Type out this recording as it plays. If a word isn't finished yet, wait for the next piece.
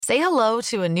Say hello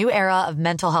to a new era of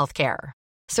mental health care.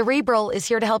 Cerebral is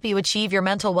here to help you achieve your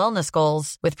mental wellness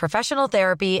goals with professional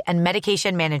therapy and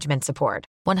medication management support.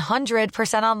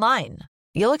 100% online.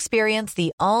 You'll experience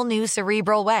the all-new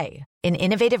Cerebral Way, an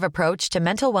innovative approach to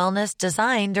mental wellness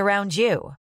designed around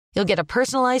you. You'll get a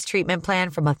personalized treatment plan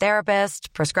from a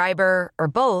therapist, prescriber, or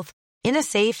both in a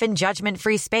safe and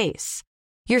judgment-free space.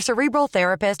 Your Cerebral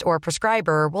therapist or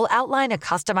prescriber will outline a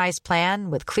customized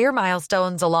plan with clear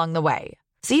milestones along the way,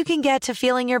 so you can get to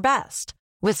feeling your best.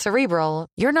 With Cerebral,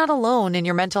 you're not alone in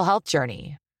your mental health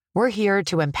journey. We're here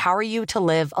to empower you to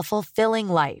live a fulfilling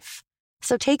life.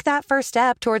 So take that first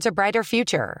step towards a brighter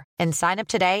future and sign up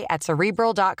today at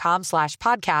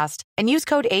Cerebral.com/podcast and use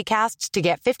code ACAST to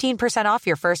get 15% off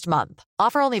your first month.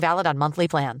 Offer only valid on monthly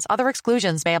plans. Other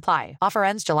exclusions may apply. Offer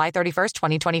ends July 31st,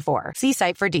 2024. See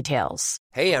site for details.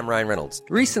 Hey, I'm Ryan Reynolds.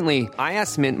 Recently, I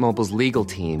asked Mint Mobile's legal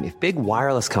team if big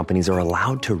wireless companies are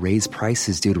allowed to raise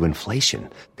prices due to inflation.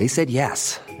 They said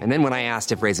yes. And then when I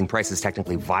asked if raising prices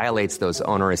technically violates those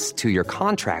onerous two-year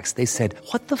contracts, they said,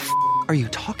 "What the f*** are you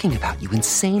talking about, you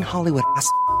insane Hollywood ass?"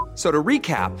 So to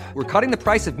recap, we're cutting the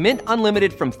price of Mint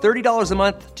Unlimited from $30 a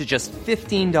month to just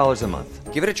 $15 a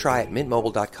month. Give it a try at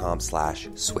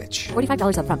mintmobile.com/switch.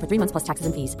 $45 up front for 3 months plus taxes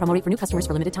and fees. Promo rate for new customers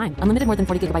for limited time. Unlimited more than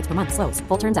 40 gigabytes per month. Slows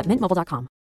full terms at mintmobile.com.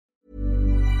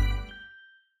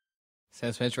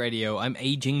 Sandspence Radio, I'm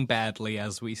aging badly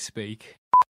as we speak.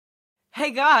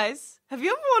 Hey guys, have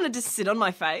you ever wanted to sit on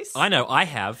my face? I know, I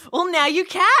have. Well, now you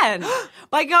can!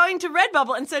 By going to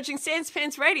Redbubble and searching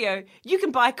Sandspence Radio, you can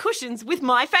buy cushions with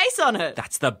my face on it.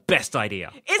 That's the best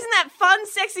idea. Isn't that fun,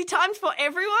 sexy times for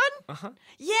everyone? Uh-huh.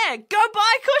 Yeah, go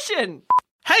buy a cushion!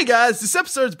 Hey guys, this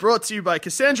episode is brought to you by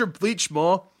Cassandra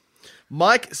Bleachmore,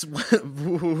 Mike...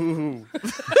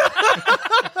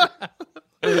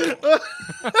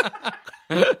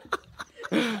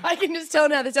 I can just tell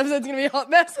now this episode's going to be a hot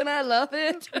mess and I love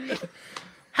it.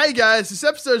 Hey guys, this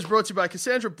episode is brought to you by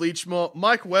Cassandra Bleachmore,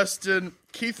 Mike Weston,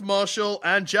 Keith Marshall,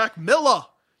 and Jack Miller.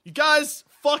 You guys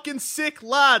fucking sick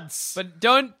lads. But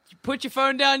don't put your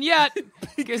phone down yet,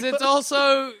 because it's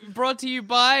also brought to you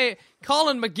by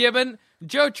Colin McGibbon,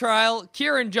 Joe Trial,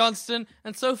 Kieran Johnston,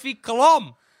 and Sophie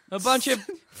Colom. A bunch of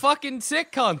fucking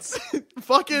sick cunts.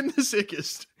 Fucking the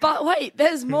sickest. But wait,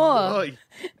 there's more. Oi.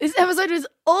 This episode was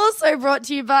also brought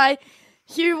to you by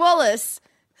Hugh Wallace,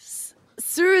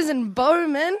 Susan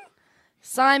Bowman,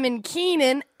 Simon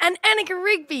Keenan, and Annika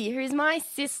Rigby, who's my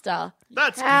sister.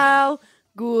 That's How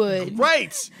good.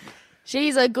 great.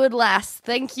 She's a good lass.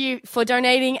 Thank you for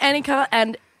donating, Annika,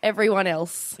 and everyone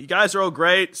else. You guys are all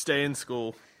great. Stay in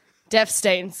school. Deaf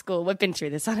stay in school. We've been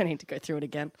through this. I don't need to go through it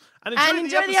again. And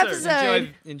enjoy the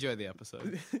episode. Enjoy the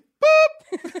episode.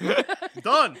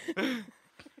 Done.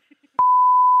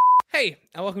 Hey,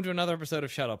 and welcome to another episode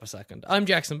of Shut Up a Second. I'm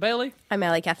Jackson Bailey. I'm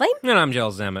Ellie Kathleen. And I'm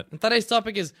Joel Zammett. And today's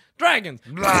topic is dragons.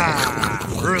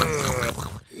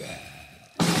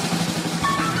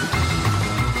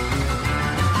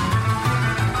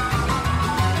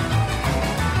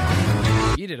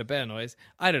 You did a bear noise.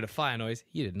 I did a fire noise.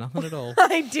 You did nothing at all.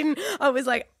 I didn't. I was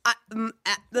like... It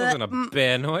wasn't a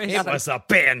bear noise. It was a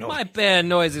bear noise. My bear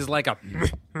noise is like a...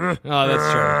 Oh,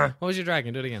 that's true. What was your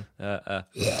dragon? Do it again. Oh,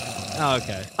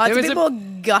 okay. Oh, it's a bit more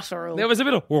guttural. There was a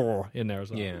bit of whir in there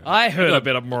as well. Yeah. I heard a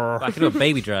bit of whir. I could do a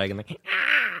baby dragon. Like,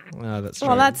 Oh, that's true.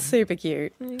 Well, that's super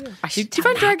cute. Do you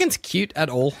find dragons cute at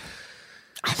all?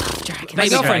 I love dragons. My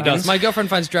girlfriend dragons. does. My girlfriend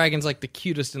finds dragons like the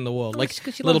cutest in the world, like It's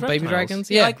 'cause she little loves baby reptiles. dragons.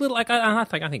 Yeah, Yeah, like little. Like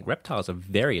I think reptiles are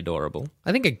very adorable.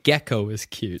 I think a gecko is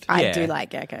cute. I Yeah. do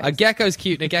like geckos. A gecko's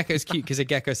cute, and a gecko's cute because a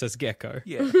gecko says gecko.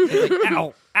 Yeah. It's like,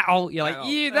 ow, ow. You're like,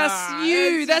 you, that's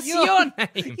you. That's your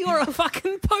name. You're a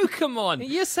fucking Pokemon.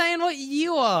 You're saying what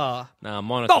you are. Nah,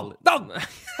 monitor. Dog.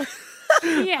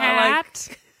 Yeah.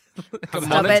 A Stop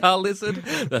monitor lizard.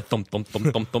 The thump thump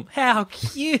thump thump thump. How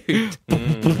cute.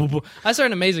 I saw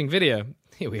an amazing video.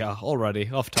 Here we are, already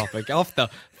off topic, off the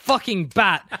fucking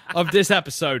bat of this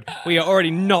episode. We are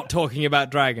already not talking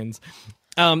about dragons.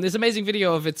 This amazing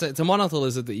video of it's a monitor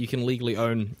lizard that you can legally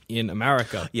own in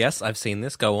America. Yes, I've seen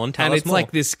this. Go on, tell And us it's more.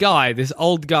 like this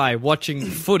old guy watching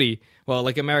footy, well,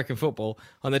 like American football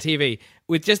on the TV,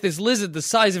 with just this lizard the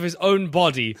size of his own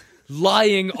body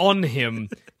lying on him.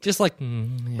 Just like, yeah,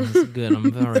 it's good,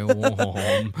 I'm very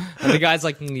warm. And the guy's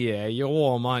like, yeah, you're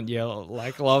warm, aren't you?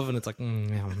 Like, love? And it's like,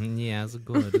 yeah, it's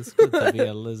good. It's good to be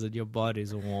a lizard. Your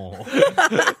body's warm.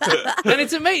 And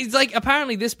it's amazing. It's like,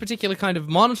 apparently this particular kind of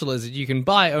monitor lizard you can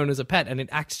buy, own as a pet, and it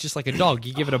acts just like a dog.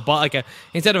 You give it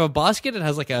instead of a basket, it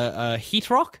has like a heat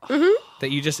rock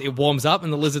that it warms up,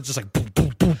 and the lizard's just like, boom,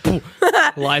 boom, boom, boom.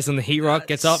 Lies on the heat rock,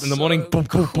 gets up in the morning, boom,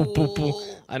 boom, boom, boom, boom.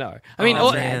 I know. I mean,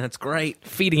 man, that's great.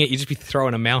 feeding it, you just be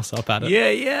throwing a mouse up at it.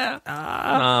 Yeah.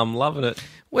 I'm loving it.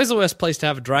 Where's the worst place to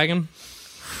have a dragon?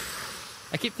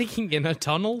 I keep thinking in a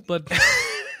tunnel, but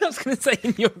I was going to say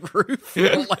in your roof,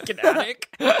 or like an attic.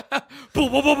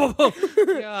 boom, boom, boom, boom,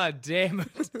 boom. God damn it!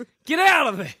 Get out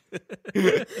of there!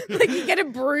 Like you get a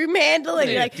broom handle and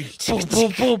you're like, boom,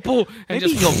 boom, boom, boom, and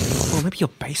Maybe just maybe your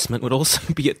basement would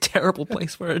also be a terrible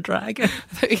place for a dragon. I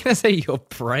thought you were gonna say your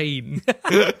brain.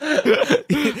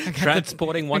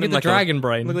 Transporting one I get in the like dragon a,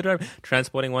 brain. Look at the dragon.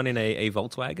 Transporting one in a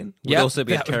Volkswagen would Yep, also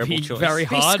be a that would terrible be choice. Very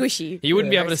hard. squishy. You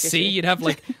wouldn't be Very able to see. squishy. You'd have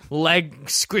like leg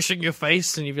squishing your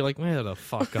face, and you'd be like, "Where the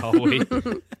fuck are we?"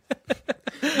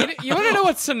 You want to know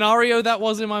what scenario that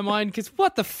was in my mind? Because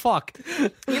what the fuck?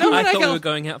 You know I what? thought Like we were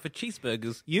going out for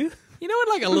cheeseburgers. You? you know what?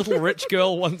 Like a little rich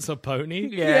girl wants a pony.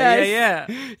 Yeah.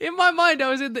 In my mind, I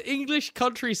was in the English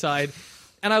countryside.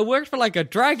 And I worked for like a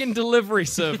dragon delivery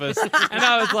service. And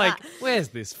I was like, where's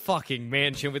this fucking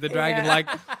mansion with the dragon? Like,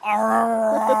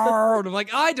 "Arr." And I'm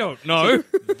like, I don't know.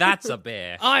 That's a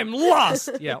bear. I'm lost.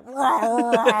 Yeah.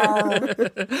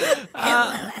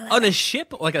 On a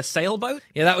ship, like a sailboat?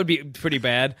 Yeah, that would be pretty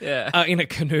bad. Yeah. In a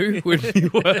canoe would be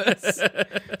worse.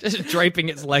 Just draping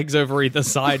its legs over either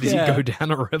side as you Yeah. go down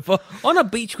a river. On a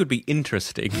beach would be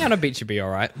interesting. Yeah, on a beach would be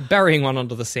all right. Burying one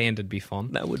under the sand would be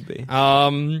fun. That would be.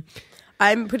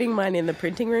 I'm putting mine in the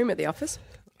printing room at the office.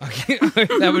 Okay.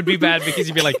 That would be bad because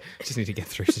you'd be like, just need to get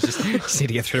through. Just need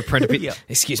to get through to print a bit. Yeah.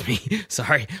 Excuse me.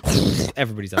 Sorry.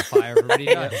 Everybody's on fire. Everybody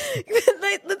dies.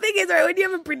 The thing is, right, when you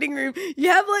have a printing room, you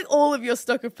have like all of your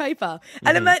stock of paper.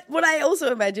 And what I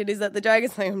also imagine is that the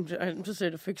dragon's like, I'm just here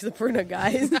to fix the printer,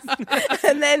 guys.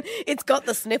 And then it's got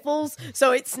the sniffles,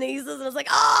 so it sneezes and it's like,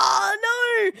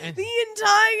 oh no, the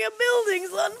entire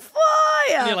building's on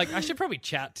fire. And you're like, I should probably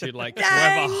chat to like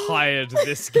Dang. whoever hired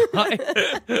this guy.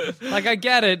 Like, I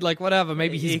get it. Like, whatever.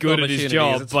 Maybe he's Equal good at his opportunities,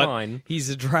 job, it's but fine. he's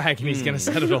a dragon. He's going to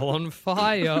set it all on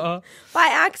fire. By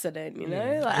accident, you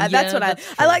know? Like, Yeah, that's what that's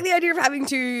I like the idea of having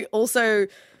to also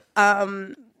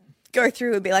go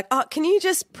through and be like, oh, can you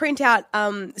just print out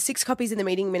 6 copies in the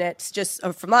meeting minutes just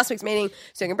from last week's meeting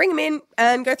so I can bring them in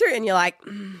and go through? And you're like,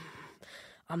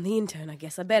 I'm the intern, I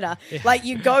guess I better. Like,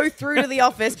 you go through to the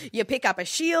office, you pick up a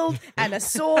shield and a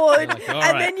sword, Like, all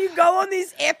and right. then you go on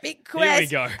this epic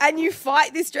quest go. and you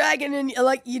fight this dragon, and you're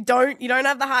like, you don't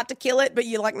have the heart to kill it, but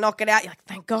you like knock it out. You're like,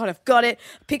 thank God I've got it.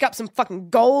 Pick up some fucking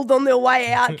gold on the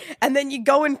way out, and then you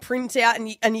go and print out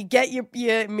and you get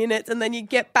your minutes, and then you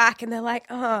get back and they're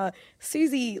like,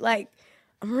 Susie, like,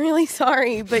 I'm really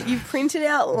sorry, but you printed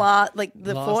out last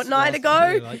fortnight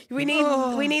ago. day, like, we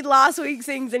need last week's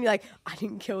things, and you're like, I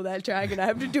didn't kill that dragon. I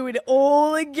have to do it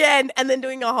all again, and then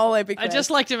doing a whole epic. I just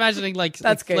liked imagining like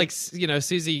That's good. like you know,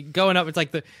 Susie going up. It's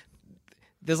like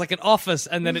there's like an office,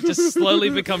 and then it just slowly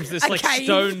becomes this like cave.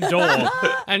 stone door,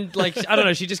 and like I don't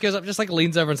know. She just goes up, just like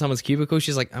leans over in someone's cubicle.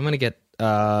 She's like, "I'm gonna get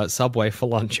Subway for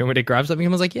lunch." And when it grabs something, I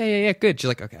was like, "Yeah, good." She's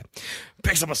like, "Okay."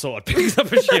 Picks up a sword, picks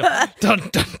up a shield. Dun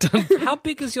dun dun. How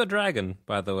big is your dragon,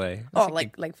 by the way?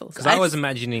 like full size. Because I was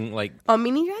imagining like a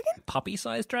mini dragon.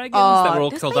 puppy-sized dragons Oh, that were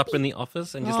all this curled might up be- in the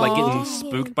office and just like getting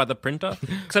spooked by the printer.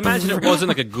 Because imagine it wasn't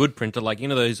like a good printer, like you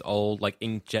know those old like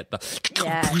inkjet.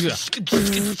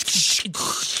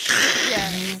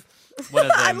 Yeah. What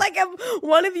are I'm them? like,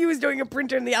 one of you was doing a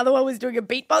printer and the other one was doing a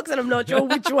beatbox, and I'm not sure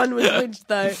which one was which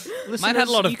though. Mine had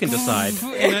a lot of you can decide.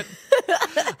 in it.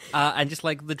 And just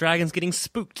like the dragons getting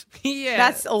spooked. Yeah,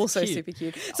 That's also cute. super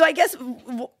cute. So I guess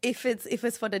if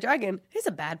it's for the dragon, it's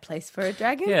a bad place for a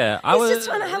dragon. Yeah, I He's was- just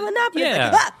trying to have a nap. And it's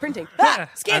yeah. like, printing,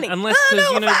 scanning. Unless because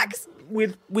no you know facts.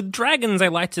 with dragons they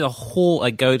like to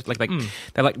go to, like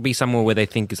they like to be somewhere where they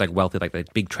think is like wealthy, like the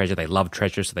big treasure. They love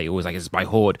treasure, so they always like, this is my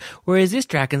hoard. Whereas this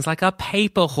dragon's like a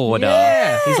paper hoarder.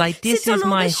 Yeah. He's like, this Sits on is all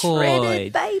my the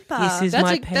shredded hoard. paper. This is That's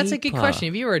my a that's a good paper. question.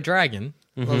 If you were a dragon,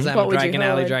 well, Zama What would you dragon,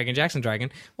 Alley hoard? dragon, Jackson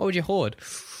dragon, what would you hoard?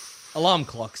 Alarm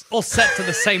clocks, all set to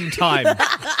the same time,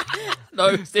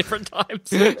 No, different times.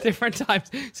 different times.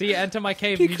 So you enter my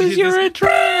cave Because and you do you're this. a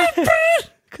dragon.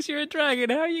 Because you're a dragon.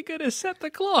 How are you going to set the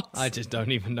clocks? I just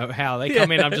don't even know how they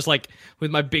come in. I'm just like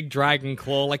with my big dragon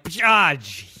claw, like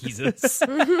Jesus,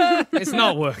 it's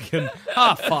not working.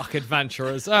 Fuck,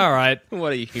 adventurers. All right,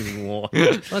 What are you even more?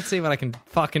 let's see what I can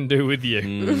fucking do with you.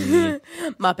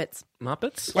 Muppets.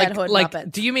 Muppets? Red Hood Like,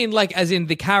 Muppets. do you mean like as in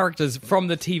the characters from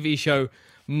the TV show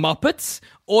Muppets,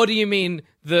 or do you mean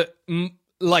the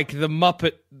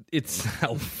Muppet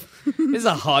itself? This is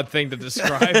a hard thing to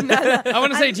describe. I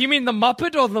want to say, do you mean the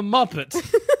Muppet or the Muppet?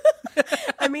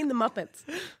 I mean the Muppets.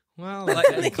 Well,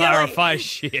 that clarifies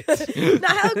shit. Now,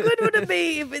 how good would it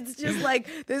be if it's just like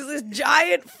there's this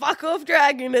giant fuck off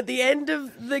dragon at the end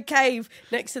of the cave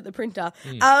next to the printer,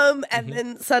 and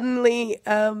then suddenly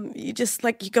you just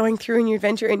like you're going through in your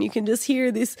adventure and you can just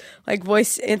hear this like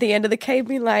voice at the end of the cave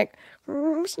being like,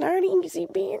 starting to see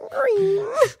being green.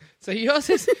 So yours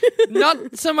is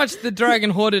not so much the dragon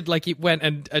hoarded, like it went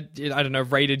and, I don't know,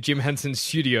 raided Jim Henson's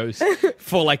studios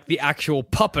for like the actual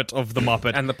puppet of the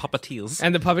Muppet. And the puppeteers.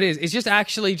 And the puppeteers. It's just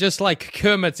actually just like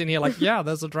Kermit's in here like, yeah,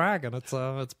 there's a dragon.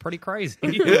 It's pretty crazy.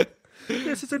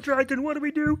 This is a dragon. What do we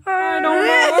do? Thank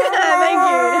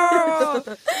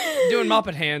you. Doing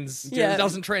Muppet hands Yeah.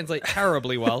 doesn't translate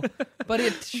terribly well, but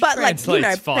it But like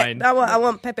translates fine. I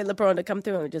want Pepe Le Pew to come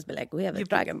through and just be like, we have a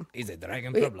dragon. Is a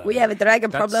dragon We, problem. we have a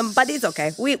dragon problem, but it's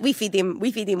okay. We feed him.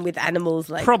 We feed him with animals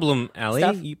like Problem, Ali.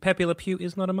 Stuff. Pepe Le Pew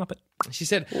is not a Muppet. She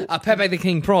said, Pepe the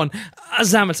King Prawn,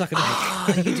 Zamet suck a dick.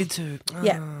 Oh, you did too.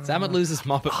 yeah. Zamet loses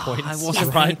Muppet points. I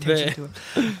wasn't right paying there. attention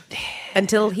to it.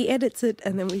 Until he edits it,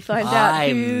 and then we find out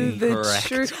who I'm the correct.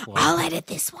 true. Well, I'll edit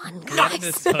this one,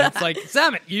 guys. So it's like,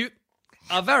 Zamet, you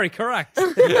are very correct.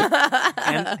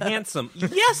 and handsome.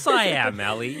 Yes, I am,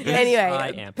 Ali. Yes, I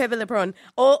Anyway, am. Pepe Le Pew,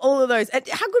 all of those. And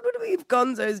how good would it be if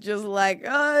Gonzo's just like,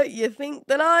 you think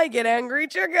that I get angry?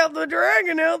 Check out the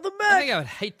dragon out the I back. think I would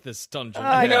hate this dungeon.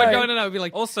 I I think I would know. go in and I would be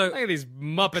like, Also, look at these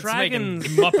Muppets dragons-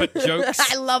 making Muppet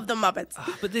jokes. I love the Muppets.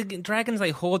 But the dragons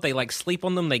they hoard, they like sleep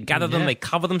on them, they gather them, they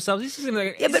cover themselves. This is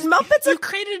like, Yeah, but Muppets are You've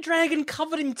created a dragon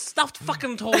covered in stuffed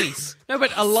fucking toys. No,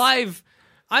 but alive.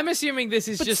 I'm assuming this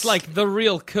is just like the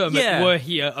real Kermit Yeah. were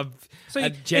here, a it's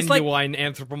like- genuine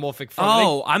anthropomorphic form.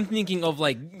 Oh, I'm thinking of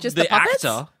like Just the the puppets?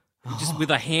 actor just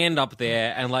with a hand up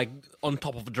there and like on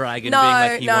top of a dragon. No, being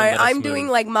like, he no, won't let us I'm move. doing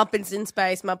like Muppets in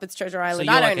Space, Muppets Treasure So Island.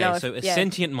 you're I don't okay, know. So a yeah.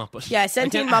 sentient Muppet. Yeah,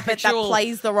 sentient Like an Muppet actual- that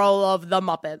plays the role of the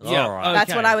Muppet. Yeah, All right.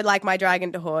 That's okay. what I would like my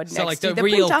dragon to hoard So next like to the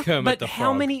real printer. Kermit But the how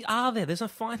Frog. many are there? There's a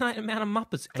finite amount of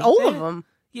Muppets. ain't All there? of them.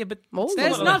 Yeah, but All of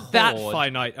There's them. not that Horde.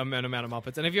 finite amount of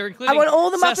Muppets, and if you're including I want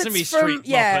all the Muppets Sesame from Street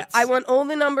Muppets, I want all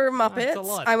the number of That's a Muppets.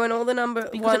 lot. I want all the number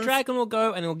because ones. the dragon will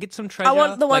go and he'll get some treasure. I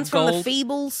want the ones like from gold, the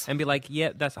Feebles. and be like,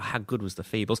 yeah, that's how good was the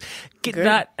Feebles. Get Good.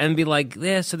 that and be like,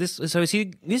 yeah. So is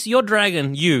he this your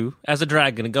dragon? You as a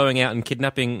dragon are going out and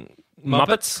kidnapping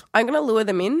Muppets? I'm gonna lure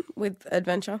them in with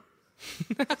adventure.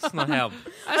 That's not how.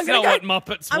 that's gonna not go- what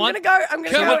Muppets I'm want. gonna go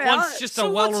Kermit out. wants just a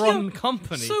So what's well-run your-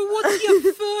 company. So what's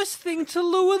your first thing to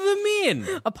lure them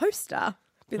in? a poster.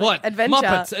 Be like, What? adventure?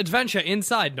 Muppets adventure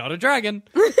inside, not a dragon.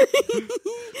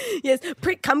 Yes,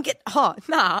 come get. Oh,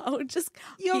 nah. I'll just.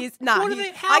 Here's, nah. what are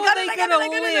here's- they- how are they gonna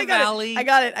live, Ali? I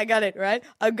got it. Right.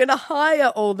 I'm gonna hire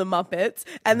all the Muppets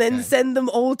and then send them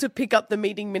all to pick up the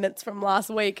meeting minutes from last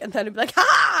week, and then it'd be like,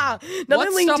 ha! Not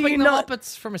What's only do stopping you the not.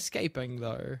 Muppets from escaping,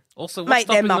 though? Also, what's Mate,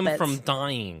 they're stopping them Muppets. from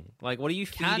dying? Like, what are you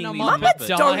Can feeding a these Muppet Muppets?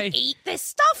 die? Don't eat their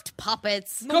stuffed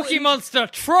puppets. Cookie Monster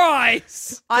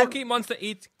tries! Cookie Monster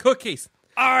eats cookies.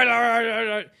 All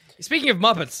right. Speaking of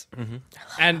Muppets,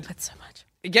 and Muppets so much.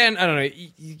 again, I don't know,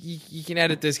 you can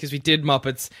edit this because we did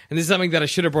Muppets, and this is something that I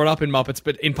should have brought up in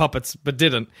Puppets, but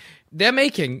didn't. They're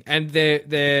making, and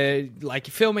they're like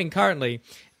filming currently,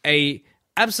 a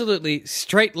absolutely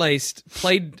straight-laced,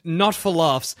 played not for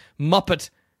laughs,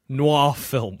 Muppet noir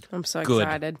film. I'm so Good.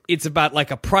 excited. It's about like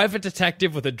a private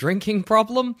detective with a drinking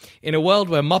problem in a world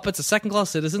where Muppets are second-class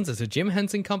citizens. It's a Jim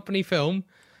Henson Company film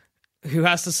who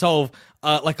has to solve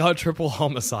like a triple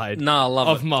homicide No, I love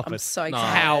of it. Muppets. I'm so excited.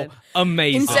 How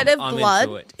amazing. Instead of I'm into blood,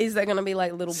 it. is there going to be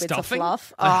like little bits Stuffing? of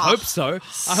fluff? I Oh, hope so.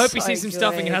 I hope he so sees some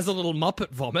stuffing and good. has a little Muppet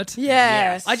vomit.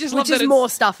 Yeah. I just Which love that is it's- more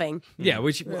stuffing. Yeah,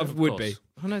 which would be. course.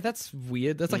 Oh no, that's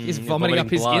weird. That's like he's you're vomiting up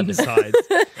his vomiting blood. insides.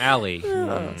 Ali.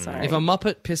 Oh, sorry. If a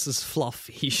Muppet pisses fluff,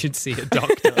 he should see a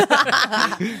doctor.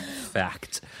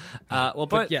 Fact. Well,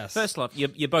 both, yes. first off,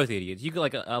 you're both idiots. You got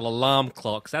like an alarm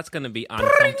clock, so that's going to be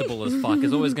uncomfortable as fuck.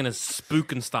 It's always going to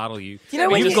spook and startle you. You know,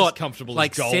 when you've you- got comfortable as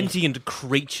like gold. sentient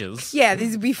creatures, Yeah,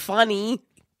 this would be funny.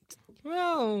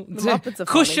 well, The Muppets are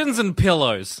funny. cushions and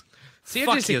pillows. so you're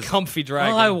Fuck just a yes. comfy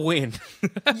dragon. I win.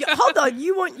 Hold on,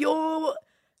 you want your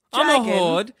I'm dragon? a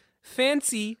horde.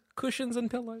 Fancy cushions and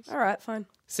pillows. All right, fine.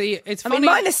 See, it's I funny.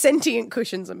 mean, mine are sentient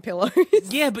cushions and pillows.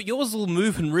 Yeah, but yours will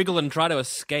move and wriggle and try to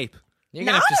escape. You're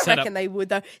No, gonna I have to don't set reckon up. they would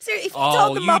though. So if you Oh,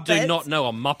 told the you Muppets, do not know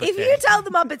a Muppet. if then. you tell the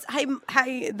Muppets,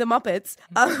 hey, the Muppets,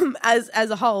 as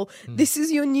a whole, this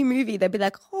is your new movie, they'd be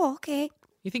like, oh, okay.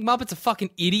 You think Muppets are fucking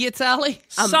idiots, Ali?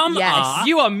 Some yes. are,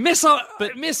 You are miss.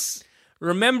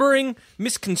 remembering,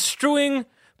 misconstruing.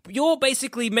 You're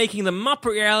basically making the Muppet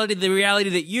reality the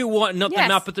reality that you want, not Yes.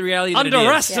 the Muppet the reality that it is.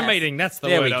 Underestimating. That's the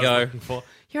There word we I was go. looking for.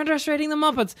 you're underestimating the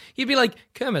Muppets. You'd be like,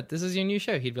 Kermit, this is your new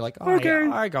show. He'd be like, oh, okay.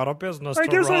 I got a business to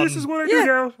run. This is what I do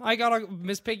now. I got a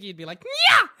Miss Piggy. You'd be like,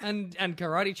 yeah, and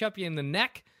karate chop you in the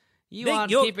neck. You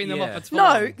aren't keeping the Muppets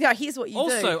flying. No, here's what you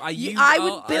also, do. I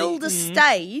would build a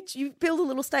stage. You build a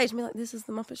little stage and be like, this is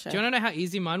the Muppet Show. Do you want to know how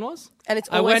easy mine was? And it's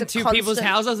I always went to people's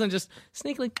houses and just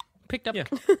sneakily picked up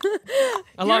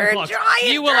alarm You're clocks. a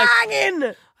giant You were dragon!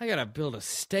 like, I gotta build a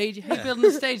stage. How you building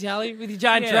a stage, Hallie? With your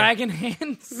giant dragon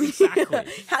hands? Exactly.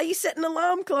 How are you setting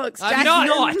alarm clocks, I'm Jack?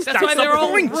 not. That's why they're all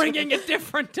point. ringing at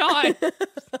different times.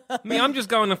 I'm just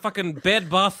going to fucking Bed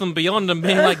Bath and Beyond and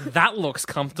being like, that looks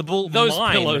comfortable. Those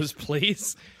Mine. pillows,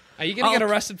 please. Are you going to get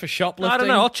arrested for shoplifting? I don't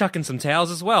know. I'll chuck in some towels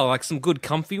as well, like some good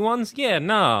comfy ones. Yeah,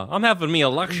 nah. I'm having me a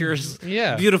luxurious,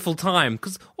 beautiful time,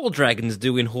 because all dragons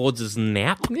do in hordes is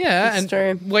nap. Yeah, That's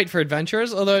true. wait for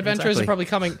adventurers, although adventurers are probably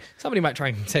coming. Somebody might try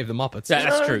and save the Muppets.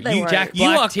 That's true. they won't. Jack You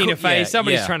Black, are Tina Fey,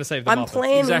 somebody's trying to save the I'm Muppets.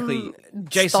 planning Exactly.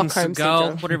 Jason Stockholm Seagal,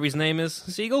 syndrome. whatever his name is.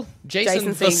 Seagal? Jason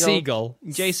the Seagal. Seagull.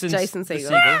 Jason Seagal.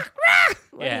 Seagal.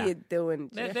 What Yeah. are you doing,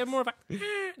 Jeff? They're more of a...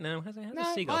 No, how's the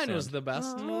seagull Mine sound? was the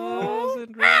best.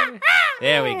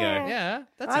 There we go. Yeah,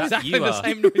 that's I- exactly You the are.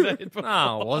 same noise I did before.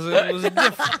 Oh, was it? It was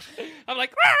different. I'm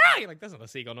like, rah, rah. You're like, that's not a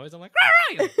seagull noise. I'm like, rah,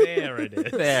 rah. You're like, there it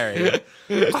is. There it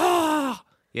is.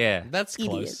 Yeah. That's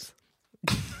Idiots.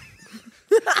 close.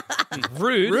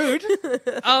 Rude.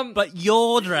 But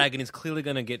your dragon is clearly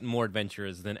going to get more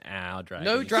adventurous than our dragon.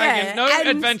 No dragon, Yeah, no and-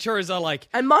 adventurers are like,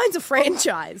 And mine's a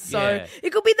franchise, so Yeah.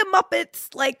 it could be the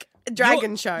Muppets, like,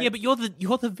 dragon show. Yeah, but you're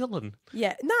the villain.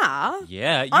 Yeah, nah.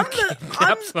 Yeah, you I'm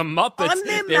kidnapped the Muppets. I'm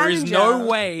their There is no manager.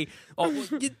 way. Oh,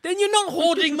 then you're not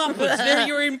hoarding Muppets. They're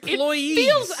your employees.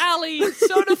 feels, Ali,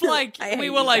 sort of like I hate we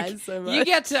were you like, guys so you much.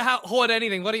 get to hoard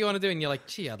anything. What do you want to do? And you're like,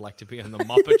 gee, I'd like to be on the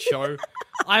Muppet Show.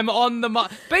 I'm on the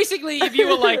Basically, if you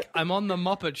were like, I'm on the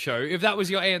Muppet Show, if that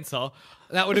was your answer,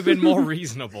 that would have been more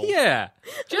reasonable. Yeah.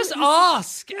 Just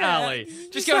ask, Ali.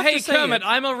 Just go, have hey, to say Kermit, it.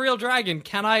 I'm a real dragon.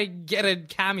 Can I get a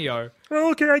cameo?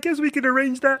 Okay, I guess we could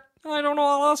arrange that. I don't know.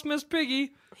 I'll ask Miss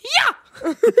Piggy.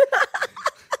 Yeah!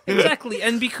 Exactly,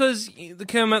 and because the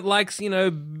Kermit likes,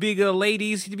 bigger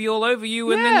ladies to be all over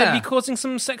you, and then Yeah. they'd be causing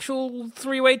some sexual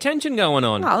three-way tension going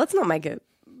on. Oh, let's not make it,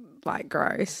 like,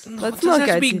 gross. Let's It doesn't not have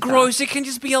go to be too far. gross. It can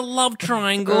just be a love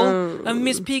triangle. And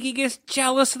Miss Piggy gets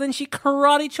jealous, and then she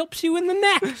karate chops you in the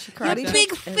neck. karate Your big,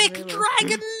 chops thick everyone.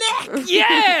 dragon neck.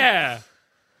 Yeah!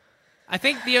 I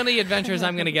think the only adventures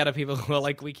I'm going to get are people who are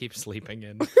like, we keep sleeping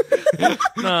in.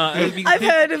 No, it'd be I've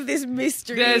heard of this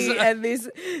mystery There's a- and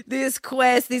this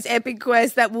quest, this epic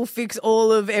quest that will fix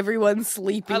all of everyone's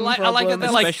sleeping I like that problems. they're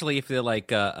like- especially if they're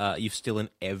like, you've stolen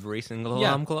every single Yeah.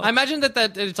 alarm clock. I imagine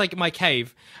that it's like my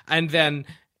cave, and then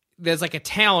there's like a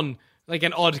town, like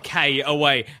an odd K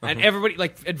away, and everybody,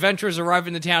 like, adventurers arrive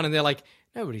in the town, and they're like,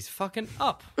 nobody's fucking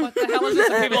up. What the hell is this?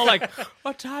 And people are like,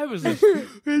 what time is this?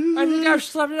 I think I've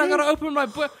slept and I gotta open my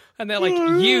book. And they're like,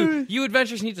 you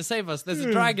adventurers need to save us. There's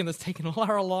a dragon that's taken all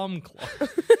our alarm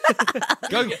clocks.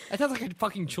 Go get. It sounds like a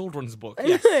fucking children's book.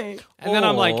 Yes. And then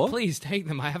I'm like, Or- please take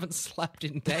them. I haven't slept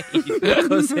in days.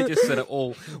 Because they just said it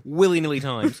all willy-nilly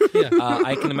times.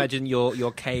 I can imagine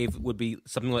your cave would be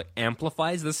something that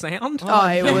amplifies the sound. Oh,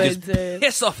 it And would. just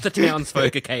piss off the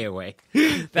townsfolk a K away.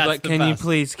 That's like, the can you best.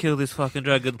 please kill this fucking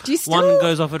dragon? you One still-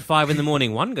 goes off at 5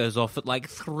 a.m, one goes off at like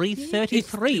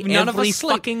 3:33 None of every us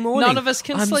sleep. fucking morning. None of us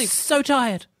can I'm sleep. so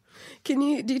tired. Do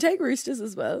you take roosters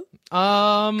as well?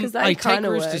 'Cause they I take kinda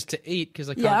roosters work. to eat because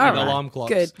I can't Yeah, eat alright. alarm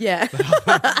clocks. Good, yeah.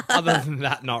 Other than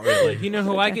that, not really. You know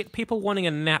who I get? People wanting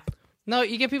a nap. No,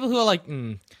 you get people who are like,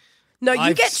 No, you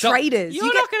I've get stopped- traders. You're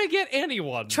You not get going to get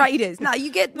anyone. traders. No,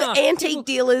 you get the No, antique people,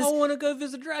 dealers. I want to go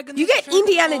visit Dragon. You get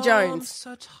Indiana I'm Jones.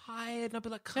 so tired. And I'll be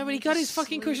like, No, "Come but he on, got just his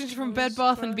fucking sleep cushions from for Bed us,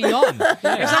 Bath bro." and Beyond.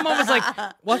 If someone was like,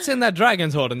 what's in that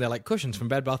dragon's hoard? And they're like, cushions from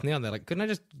Bed Bath and Beyond. They're like, couldn't I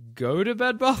just go to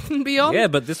Bed Bath and Beyond? Yeah,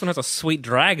 but this one has a sweet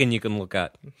dragon you can look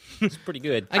at. It's pretty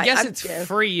good. I guess I'm- it's yeah.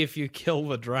 free if you kill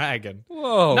the dragon.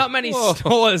 Whoa. Not many Whoa.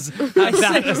 stores have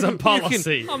that as a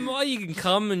policy. You can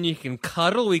come and you can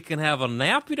cuddle. We can have a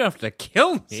nap. You don't have to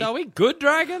kill me. So are we good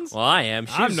dragons? well, I am.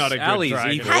 I'm not a good Ali's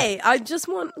dragon. evil. Hey, I just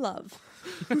want love.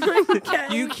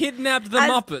 Okay. You kidnapped the As-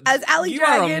 Muppets. as Ali you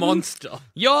are a Dragon- monster.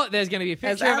 There's going to be a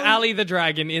picture of Ali- Ali the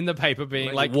dragon in the paper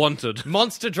being like, wanted.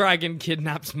 Monster Dragon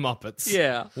kidnaps Muppets.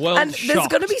 Yeah. Well, And there's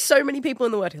going to be so many people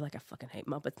in the world who are like, I fucking hate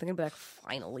Muppets. They're going to be like,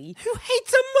 finally. Who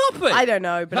hates a Muppet? I don't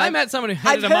know, but If I I've- met someone who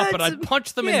hated a I've heard Muppet, I'd some-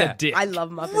 punch them in Yeah. the dick. I love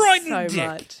Muppets Right in so dick.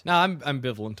 much. No, I'm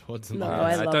ambivalent towards them. No, Muppets.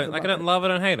 I I love don't. the Like, I don't Muppets. love it. I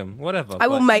don't hate them. Whatever. I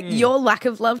will but- make your lack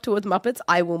of love towards Muppets,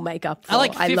 I will make up for. I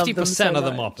like love them 50% so of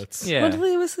the much. Muppets. Yeah. What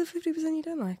was the 50% you don't?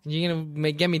 don't like? You're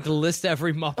gonna get me to list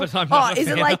every Muppet I'm Oh, not a is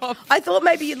it fan like, of? I thought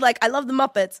maybe you'd like, I love the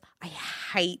Muppets. I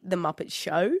hate the Muppet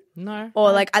Show. No.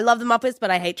 Or like, I love the Muppets,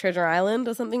 but I hate Treasure Island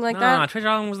or something like Nah, that. Treasure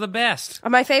Island was the best.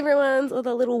 My favorite ones are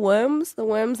the little worms, the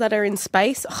worms that are in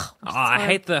space. Oh, Oh, I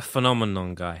hate the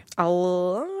phenomenon guy. I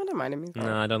don't mind him. He's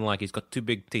No, I don't like. He's got two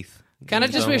big teeth. Kind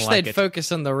of just Don't wish like they'd it.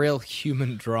 focus on the real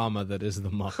human drama that is the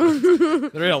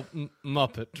Muppet. The real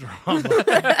Muppet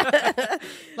drama.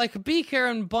 Like Beaker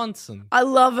and Bunsen. I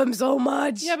love him so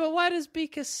much. Yeah, but why does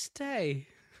Beaker stay?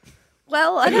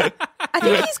 Well, I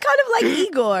think he's kind of like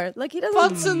Igor. Like, he doesn't.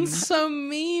 Bunsen's so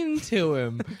mean to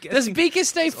him. Does Beaker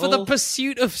stay for the all-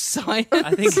 pursuit of science?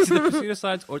 I think it's the pursuit of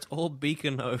science, or it's all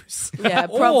Beacon knows. Yeah,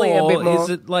 probably a Or bit more. is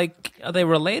it like, are they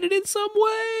related in some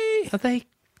way? Are they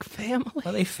family?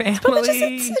 Are they family? Probably just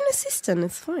it's an assistant.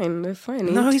 It's fine. They're fine.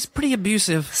 He No, he's pretty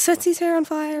abusive. sets his hair on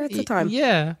fire at the time.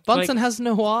 Yeah, Bunsen has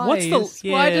no eyes. what's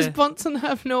the- Why yeah. does Bunsen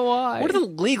have no eyes? What are the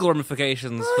legal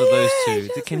ramifications for those two?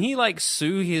 Can he like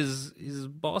sue his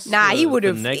boss? Nah, for- he would for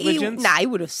have. negligence. He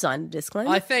would have signed a disclaimer.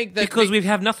 I think that Because we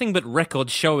have nothing but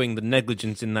records showing the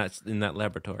negligence in that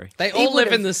laboratory. they all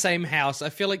live in the same house. I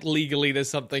feel like legally there's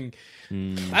something. I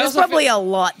There's also probably feel, a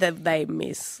lot that they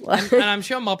miss. Like, and I'm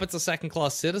sure Muppets are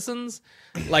second-class citizens.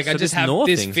 Like I So just this have North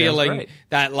this thing sounds feeling great.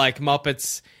 that like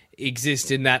Muppets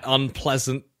exist in that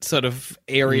unpleasant sort of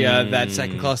area that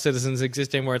second-class citizens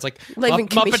exist in, where it's like Live in Muppet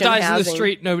commission dies in the housing.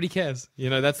 street, nobody cares. You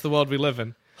know, that's the world we live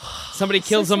in. Somebody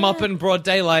kills a Muppet in broad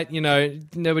daylight, you know,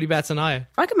 nobody bats an eye.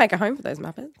 I could make a home for those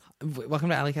Muppets. Welcome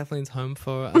to Ali Kathleen's home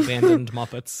for abandoned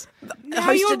Muppets.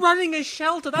 Now you're running a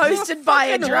shelter. Hosted by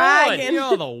a dragon.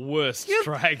 You're the worst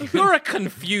dragon. You're a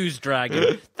confused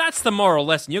dragon. That's the moral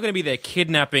lesson. You're going to be there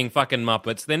kidnapping fucking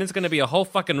Muppets. Then it's going to be a whole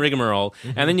fucking rigmarole.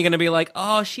 And then you're going to be like,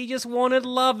 oh, she just wanted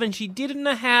love and she didn't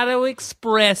know how to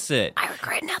express it. I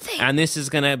regret nothing. And this is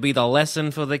going to be the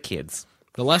lesson for the kids.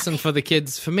 The lesson for the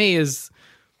kids, for me, is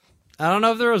I don't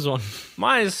know if there is one.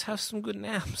 Mine is have some good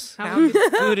naps. How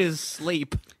good is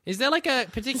sleep? Is there like a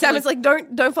particular... Sam, it's like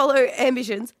don't follow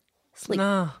ambitions. Sleep.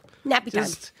 No. Nappy time.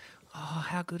 Just,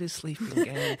 how good is sleeping,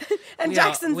 gang? And we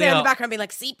Jackson's are- there in we the are- background being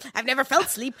like, "Sleep. I've never felt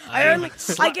sleep.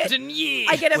 I get in years.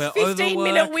 I get a We're 15-minute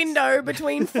overworked. window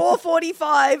between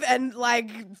 4:45 and like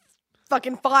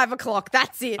fucking 5 o'clock.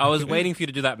 That's it." I was waiting for you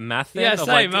to do that math then. Yeah, of same.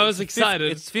 like, I was it's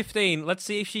excited. It's 15. Let's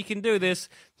see if she can do this.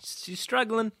 She's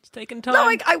struggling. It's taking time.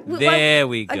 No, there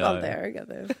we go. I got there. I got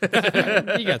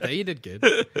there. You got that. You did good.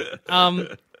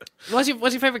 What's your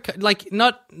favorite? Like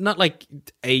not like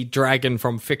a dragon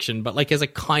from fiction, but like as a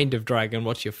kind of dragon.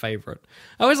 What's your favorite?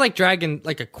 I always like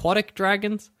aquatic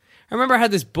dragons. I remember I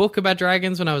had this book about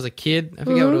dragons when I was a kid. I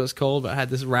forget what it was called, but it had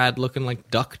this rad looking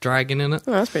like duck dragon in it.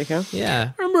 Oh, that's pretty cool.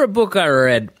 Yeah. I remember a book I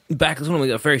read back. It was one of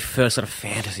the very first sort of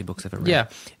fantasy books I've ever read. Yeah.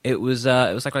 It was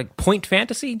like point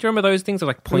fantasy. Do you remember those things?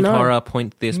 Like point No. horror,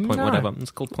 point this, point No. whatever. It's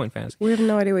called point fantasy. We have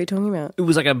no idea what you're talking about. It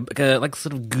was like like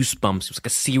sort of Goosebumps. It was like a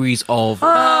series of books.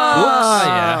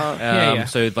 yeah.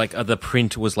 So like the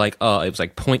print was like it was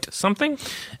like point something,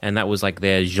 and that was like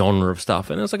their genre of stuff.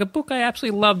 And it was like a book I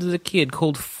absolutely loved as a kid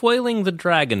called Foiling the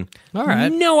Dragon. All right.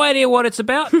 No idea what it's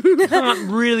about.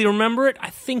 Can't really remember it. I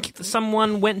think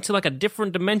someone went to like a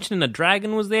different dimension and a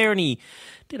dragon was there and he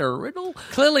did a riddle.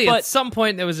 Clearly, But- at some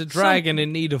point, there was a dragon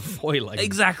in need of foiling.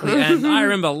 Exactly. And I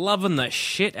remember loving the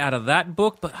shit out of that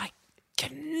book, but I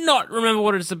cannot remember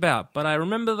what it's about. But I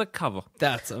remember the cover.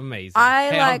 That's amazing. I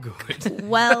How like. good.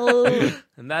 Well,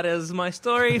 And that is my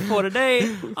story for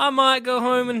today. I might go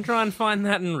home and try and find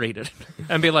that and read it.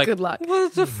 And be like, Good luck.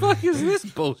 What the fuck is this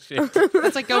bullshit?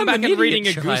 It's like going I'm back an and idiot, reading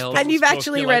a child. Goosebumps and you've book.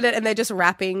 actually You're read like, it, and they're just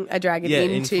wrapping a dragon Yeah,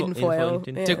 in in tin foil, foil. in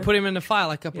tin Yeah. To put him in a fire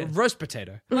like a roast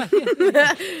potato.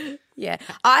 Yeah,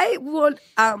 I want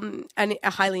a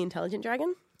highly intelligent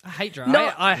dragon. I hate dragons.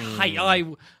 No. I hate. No,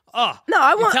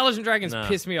 I want. Intelligent dragons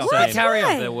piss me off. Same. Okay, carry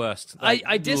Why? on. They're worst.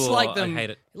 I dislike Ugh, them. I hate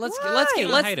it. Let's Why?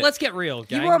 I hate it. get real,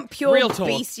 gang. You want pure real talk.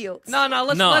 bestials. No,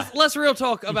 let's No. let's real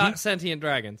talk about sentient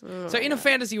dragons. So in a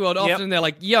fantasy world, often they're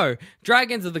like, "Yo,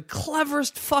 dragons are the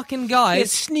cleverest fucking They're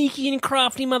guys." sneaky and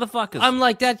crafty motherfuckers. I'm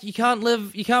like that. You can't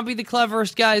be the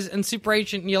cleverest guys and super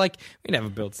ancient. And you're like, we never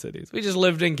built cities. We just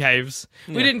lived in caves.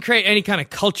 We didn't create any kind of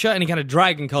culture, any kind of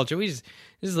dragon culture. We just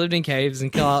lived in caves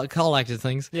and collected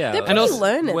things. yeah, They're and pretty also,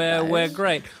 learned. we're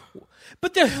great.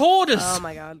 but they're hoarders. Oh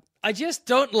my god. I just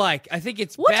don't like. I think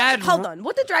it's What? bad. Hold on.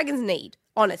 What do dragons need?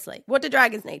 Honestly, what do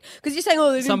dragons need? Because you're saying,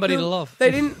 oh, they didn't Somebody build- to love. They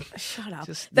didn't. Shut up.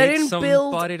 Just They need didn't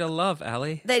build. somebody to love,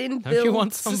 Ali. They didn't Don't build. you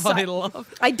want somebody society. to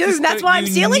love? I do. and that's why I'm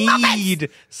You stealing Muppets. need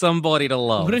somebody to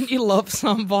love. Wouldn't you love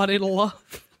somebody to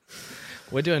love?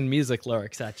 We're doing music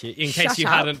lyrics at you, in case Shut you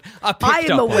up. hadn't picked I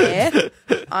am up on it.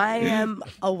 aware. I am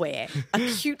aware.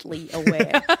 Acutely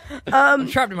aware. I'm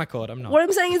trapped in my cord. I'm not. What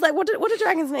I'm saying is, like, what do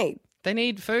dragons need? They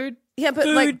need food. Yeah, but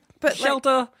Food, like,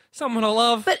 shelter, someone to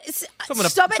love, but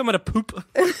stop it. someone to poop.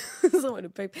 Someone to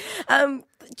poop.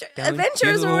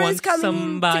 Adventurers are always coming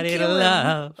somebody to to kill 'em.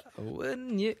 love.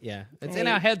 Wouldn't you? Yeah, it's in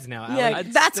our heads now, Ali. Yeah,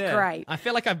 that's there. great. I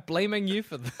feel like I'm blaming you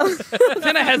for this. It's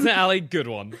in our heads now, Ali. Good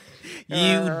one.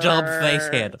 You job face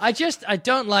head. I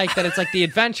don't like that it's like the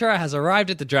adventurer has arrived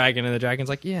at the dragon and the dragon's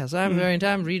like, yes,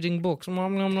 I'm reading books.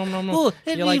 Nom, nom, nom, nom, nom. Oh,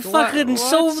 let You're me like, "What- fucking what?"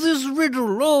 solve this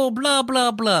riddle. Oh, blah,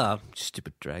 blah, blah.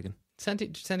 Stupid dragon.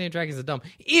 Sentient dragons are dumb.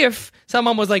 If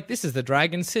someone was like, this is the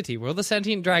dragon city where all the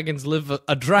sentient dragons live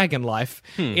a dragon life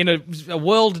in a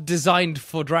world designed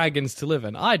for dragons to live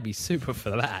in, I'd be super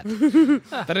for that.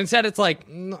 But instead it's like,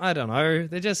 I don't know,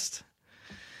 they're just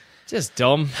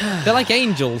dumb. They're like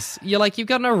angels. You've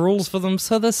got no rules for them,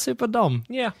 so they're super dumb.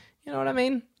 Yeah. You know what I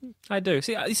mean? I do.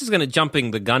 See, this is going to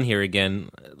jumping the gun here again,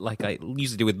 like I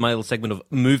usually do with my little segment of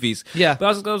movies. Yeah. But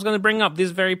I was going to bring up this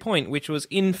very point, which was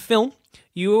in film,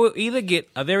 you either get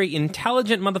a very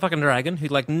intelligent motherfucking dragon who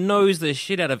like knows the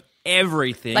shit out of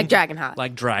everything, Like Dragonheart.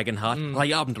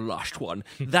 like I'm the last one,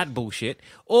 that bullshit,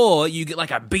 or you get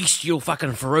like a bestial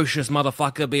fucking ferocious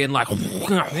motherfucker being like,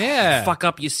 Yeah. fuck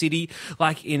up your city,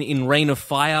 like in Reign of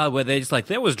Fire, where they're just like,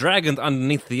 there was dragons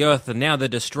underneath the earth and now they're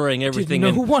destroying everything.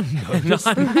 No one knows.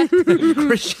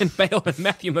 Christian Bale and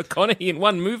Matthew McConaughey in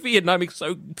one movie, and I'm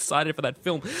so excited for that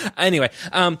film. Anyway,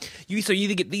 you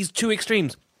either get these two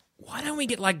extremes. Why don't we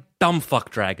get like dumb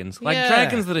fuck dragons? Like Yeah.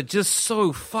 dragons that are just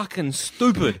so fucking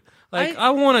stupid. Like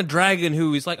I want a dragon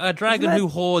who is like a dragon who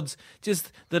hoards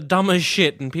just the dumbest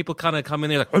shit, and people kind of come in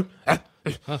there like.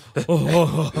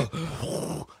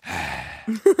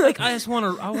 Like I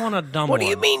want a dumb What one. do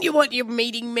you mean you want your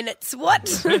meeting minutes? What?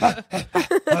 Like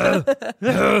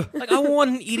I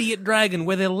want an idiot dragon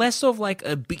where they're less of like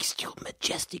a bestial,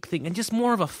 majestic thing and just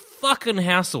more of a fucking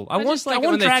hassle. I want just like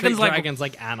when dragons they treat dragons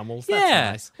like animals. That's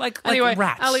Yeah, nice. like Anyway,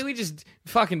 rats. Ali, we just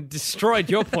fucking destroyed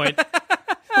your point.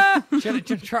 Should I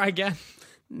try again?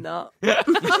 No.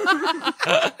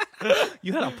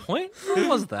 You had a point. What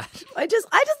was that? I just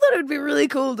thought it would be really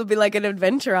cool to be like an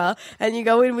adventurer, and you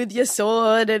go in with your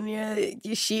sword and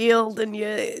your shield and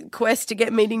your quest to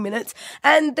get meeting minutes,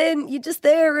 and then you're just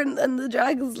there, and the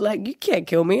dragon's like, you can't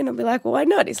kill me, and I'll be like, well, why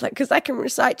not? He's like, because I can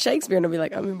recite Shakespeare, and I'll be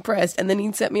like, I'm impressed, and then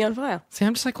he'd set me on fire. See,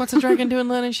 I'm just like, what's a dragon doing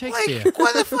learning Shakespeare?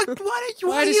 Why the fuck?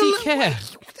 Why does he care?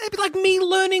 It'd be like me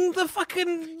learning the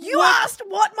fucking. You asked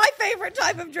what my favorite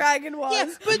type of dragon was. Yeah,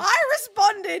 but- I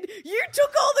responded, you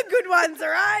took all the good ones, all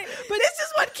right? But this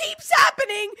is what keeps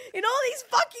happening in all these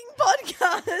fucking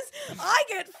podcasts. I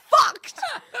get fucked.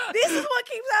 This is what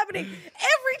keeps happening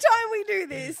every time we do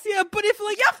this. Yeah, but if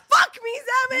like You fuck me,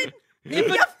 Zaman. You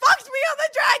fucked me on the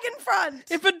dragon front.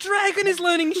 if a dragon is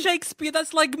learning Shakespeare,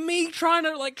 that's like me trying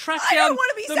to like track I down don't want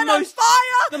to be the set most, on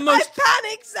fire. the most- I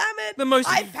panicked, Zaman. the most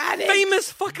I panicked.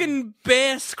 famous fucking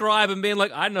bear scribe and being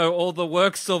like, I know all the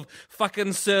works of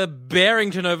fucking Sir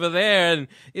Barrington over there, and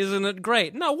isn't it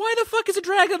great? No, why the fuck is a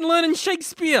dragon learning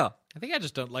Shakespeare? I think I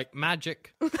just don't like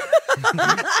magic. I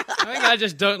think I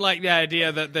just don't like the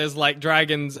idea that there's like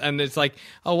dragons and it's like,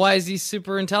 oh, why is he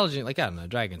super intelligent? Like, I don't know,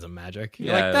 dragons are magic.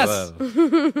 You're like, that's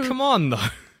come on though.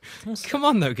 Come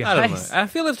on though, guys. I don't know. I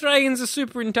feel if dragons are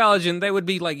super intelligent, they would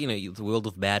be like, the world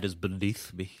of bad is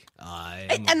beneath me.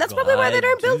 And that's probably why they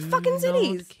don't build fucking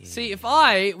cities. See, if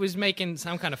I was making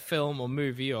some kind of film or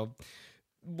movie or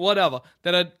whatever,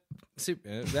 that I'd.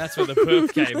 That's where the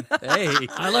burp came. Hey,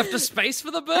 I left a space for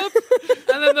the burp,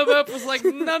 and then the burp was like,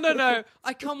 no,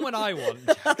 I come when I want.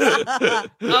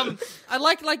 I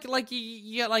like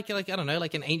you like I don't know,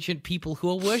 like an ancient people who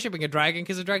are worshipping a dragon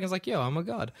because the dragon's like, yo, I'm a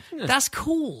god. That's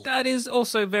cool. That is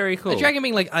also very cool. The dragon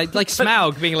being like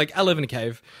Smaug being like, I live in a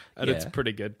cave, and it's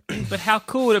pretty good. But how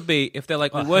cool would it be if they're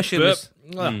like, we worship this?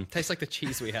 Tastes like the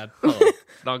cheese we had.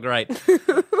 Not great.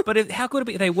 But how cool would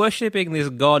it be if they worshipping this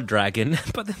god dragon,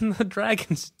 but then the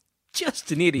dragon's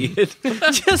just an idiot.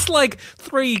 Just like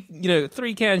three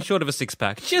cans short of a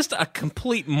six-pack. Just a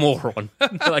complete moron.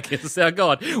 Like, it's our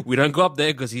god. We don't go up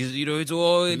there because he's, it's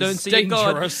all, we don't see a god.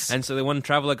 dangerous. And so the one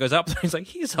traveler goes up there, he's like,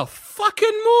 he's a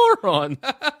fucking moron.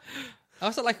 I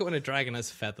also like it when a dragon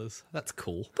has feathers. That's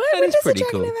cool. When is does pretty a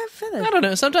dragon cool. ever have feathers? I don't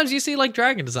know. Sometimes you see like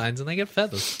dragon designs and they get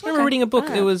feathers. I remember reading a book.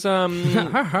 It was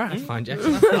Fine,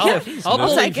 Jackson.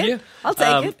 I'll take believe it. you. I'll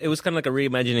take it. It was kind of like a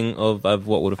reimagining of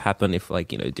what would have happened if, like,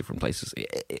 different places,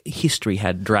 history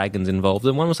had dragons involved.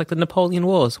 And one was like the Napoleon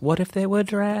Wars. What if there were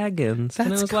dragons? And it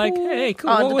That's was like, cool. hey,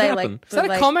 cool. Oh, what did would they, happen? like- Is that a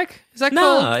Like- comic? Is that No,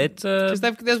 called? it's Because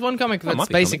there's one comic might that's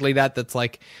be basically that's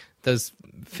like those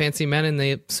fancy men in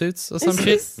their suits or some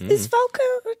shit. Is Falco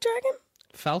a dragon?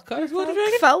 Falco? What a dragon?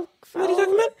 What are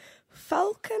you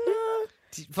talking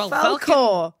about?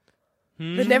 Falcor.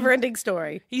 The never-ending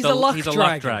story. He's a luck He's dragon. a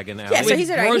luck dragon. Yeah, Alex. so he's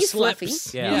a dragon. He's gross fluffy.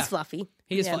 lips. Yeah. He's fluffy.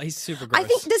 He is Yeah. He's super gross. I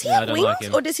think, does he Yeah, I have don't wings like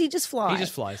him. or does he just fly? He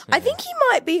just flies. I think he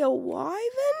might be a wyvern.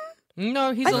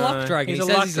 No, he's a luck dragon. he's He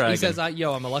a luck says dragon. he says,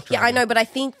 yo, I'm a luck Yeah, dragon. I know, but I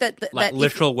think that Like that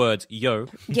literal words. Yo,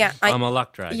 I'm a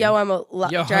luck dragon. Yo, I'm a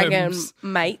luck Yo, dragon, Holmes.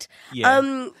 mate. Yeah.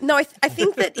 No, I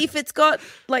think that if it's got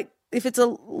if it's a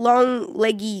long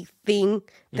leggy thing,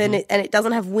 then it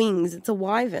doesn't have wings, it's a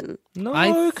wyvern.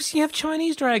 No, because you have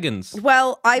Chinese dragons.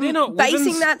 Well, They're I'm not basing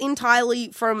wyverns. that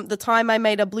entirely from the time I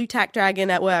made a blue tack dragon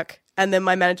at work, and then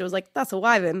my manager was like, "That's a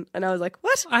wyvern," and I was like,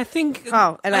 "What?" I think.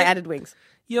 Oh, and I added wings.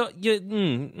 You're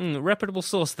reputable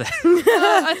source there.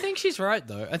 I think she's right,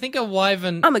 though. I think a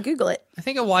wyvern... I'm gonna Google it. I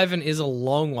think a wyvern is a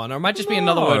long one, or it might just be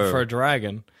another word for a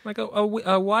dragon. Like a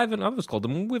wyvern. I've always called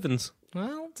them wyverns.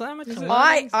 Well, damn it.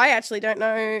 I actually don't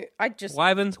know. I just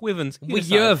Wyverns, wyverns. You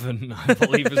decide. Wyvern, I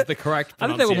believe, is the correct I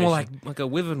think pronunciation. they were more like a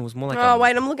wyvern was more like. oh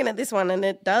wait, I'm looking at this one, and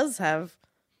it does have.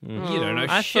 You don't know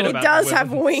I shit thought- about It does have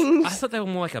wyverns. wings. I thought they were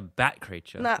more like a bat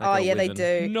creature. No, like oh a yeah, they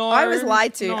wyvern. do. No, I was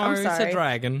lied to. No, I'm it's sorry. a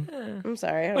dragon. I'm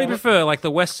sorry. What do you prefer, like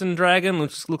the Western dragon,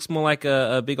 which looks more like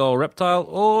a big old reptile,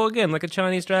 or again like a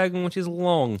Chinese dragon, which is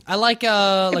long? I like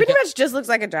It pretty much just looks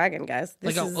like a dragon, guys.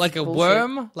 This is like a bullshit.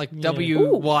 worm, like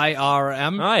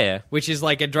WYRM. Oh yeah, Which is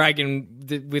like a dragon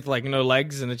with like no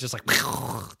legs, and it's just like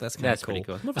that's kind that's of cool. pretty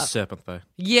cool. More of a serpent though.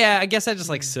 Yeah, I guess I just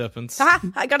like serpents. Haha,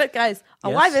 I got it, guys. A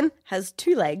Yes. wyvern has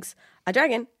 2 legs. A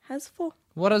dragon has 4.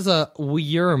 What does a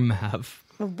worm have?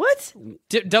 What?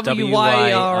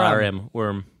 WYRM.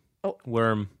 Worm. Oh.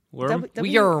 Worm.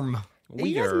 W- Worm. Are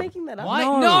you guys making that up? Why?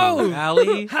 No.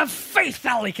 Ali. Have faith,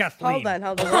 Ali Kathleen. Hold on.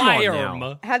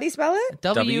 Worm. How do you spell it?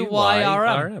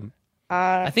 WYRM.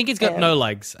 I think it's got no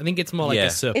legs. I think it's more like Yeah. a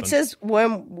serpent. It says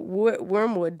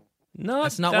wormwood. No,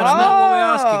 That's not that's what I'm- not what we're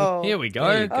asking. Oh. Here we go.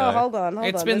 There you go. Oh, hold on.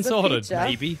 It's been There's a sorted, picture.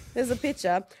 maybe. There's a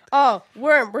picture. Oh,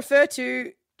 worm. Refer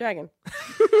to dragon.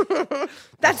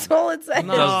 That's all it says.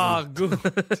 Oh, good.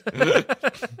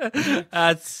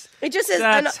 That's It just says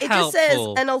That's it just says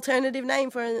helpful. an alternative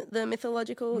name for the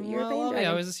mythological European Well, dragon.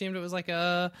 I always assumed it was like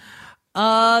a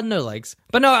no legs.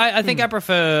 But no, I think I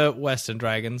prefer Western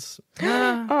dragons.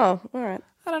 Oh, all right.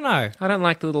 I don't know. I don't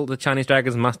like the Chinese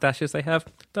dragons' mustaches they have.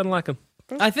 Don't like them.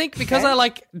 I think because I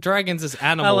like dragons as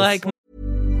animals. like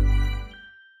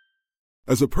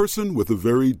As a person with a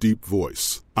very deep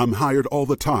voice, I'm hired all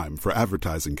the time for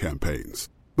advertising campaigns.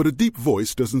 But a deep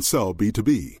voice doesn't sell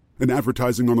B2B, and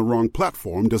advertising on the wrong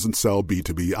platform doesn't sell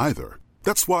B2B either.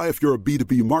 That's why if you're a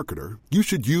B2B marketer, you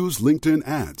should use LinkedIn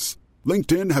ads.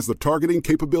 LinkedIn has the targeting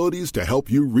capabilities to help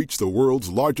you reach the world's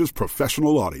largest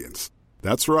professional audience.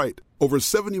 That's right, over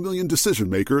 70 million decision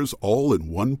makers all in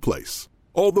one place.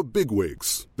 All the big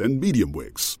wigs, then medium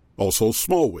wigs, also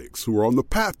small wigs who are on the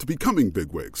path to becoming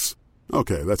big wigs.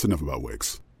 Okay, that's enough about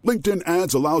wigs. LinkedIn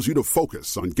ads allows you to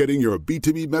focus on getting your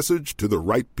B2B message to the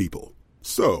right people.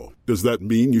 So, does that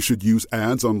mean you should use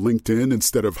ads on LinkedIn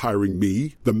instead of hiring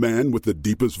me, the man with the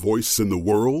deepest voice in the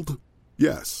world?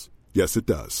 Yes. Yes, it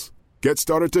does. Get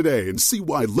started today and see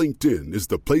why LinkedIn is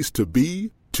the place to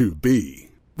be to be.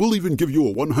 We'll even give you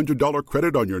a $100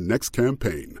 credit on your next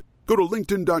campaign. Go to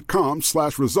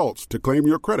linkedin.com/results to claim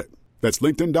your credit. That's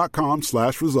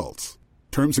linkedin.com/results.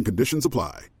 Terms and conditions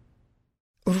apply.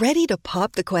 Ready to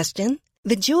pop the question?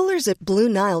 The jewelers at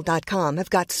BlueNile.com have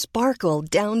got sparkle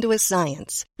down to a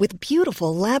science with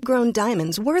beautiful lab-grown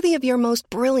diamonds worthy of your most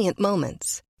brilliant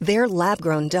moments. Their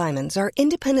lab-grown diamonds are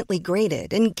independently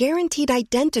graded and guaranteed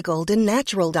identical to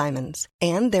natural diamonds,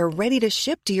 and they're ready to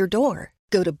ship to your door.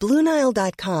 Go to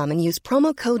BlueNile.com and use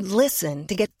promo code LISTEN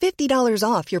to get $50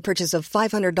 off your purchase of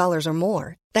 $500 or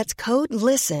more. That's code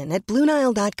LISTEN at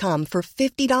BlueNile.com for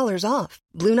 $50 off.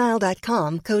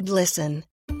 BlueNile.com, code LISTEN.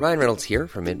 Ryan Reynolds here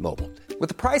from Mint Mobile. With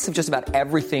the price of just about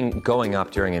everything going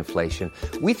up during inflation,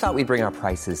 we thought we'd bring our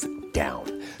prices down.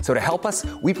 So to help us,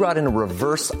 we brought in a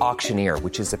reverse auctioneer,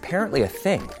 which is apparently a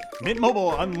thing. Mint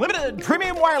Mobile Unlimited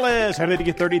Premium Wireless. How to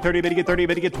get 30, 30, bit to get 30,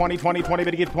 bit to get 20, 20, 20,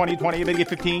 bit to get 20, 20, bit to get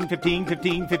 15, 15,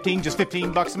 15, 15, just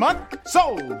 $15 a month?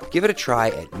 Sold! Give it a try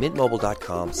at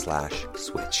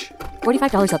mintmobile.com/switch.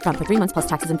 $45 up front for 3 months plus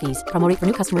taxes and fees. Promo rate for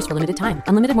new customers for limited time.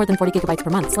 Unlimited more than 40 gigabytes per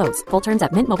month. Slows full terms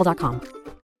at mintmobile.com.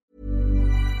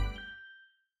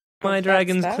 my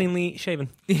dragon's cleanly shaven.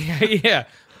 Yeah.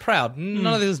 Proud.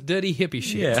 None of this dirty hippie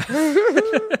shit. Yeah.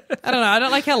 I don't know. I don't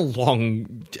like how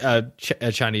long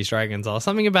Chinese dragons are.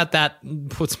 Something about that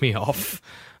puts me off.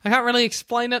 I can't really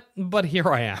explain it, but here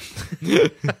I am.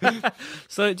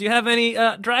 So, do you have any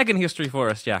dragon history for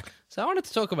us, Jack? So I wanted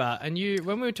to talk about, and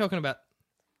when we were talking about,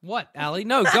 what, Ali?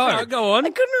 No, go. Go on. I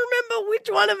couldn't remember which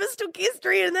one of us took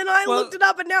history, and then I looked it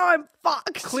up, and now I'm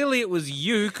fucked. Clearly, it was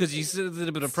you because you said a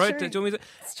little bit of protest. true. Do you want me to?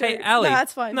 It's true. Hey, Ali. No,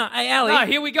 that's fine. No, hey, Ali. No,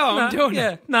 here we go. I'm doing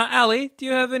it. No, Ali, do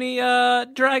you have any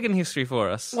dragon history for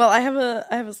us? Well, I have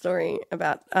a story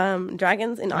about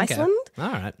dragons in Iceland.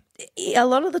 All right. A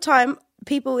lot of the time,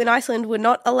 people in Iceland would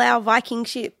not allow Viking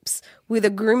ships with a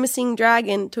grimacing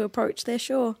dragon to approach their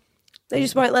shore. They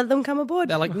just won't let them come aboard.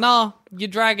 They're like, nah, your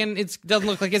dragon, it doesn't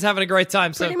look like it's having a great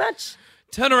time. So Pretty much.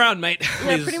 turn around, mate. Yeah,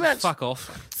 Please pretty much. Fuck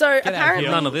off. So out of apparently,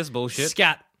 here. None of this bullshit.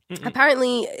 Scat.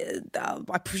 apparently,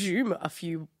 I presume a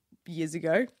few years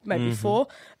ago, maybe 4,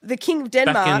 the King of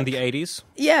Denmark, Back in the 80s.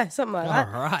 yeah, something like that,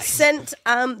 All right. sent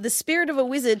the spirit of a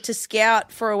wizard to scout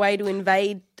for a way to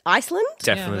invade Iceland.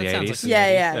 Definitely that the sounds 80s. like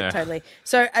Yeah, totally.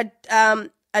 So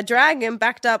a dragon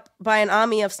backed up by an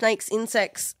army of snakes and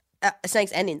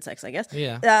insects, I guess.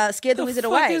 Yeah. Scared the wizard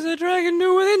What away. is a dragon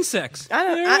do with insects?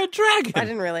 They're a dragon. I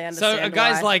didn't really So understand. a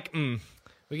guy's why. like,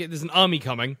 there's an army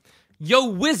coming. Yo,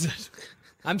 wizard,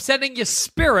 I'm sending your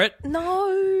spirit. No.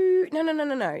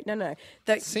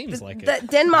 Seems like it. The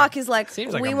Denmark is like,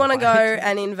 Seems like we I'm want to go right.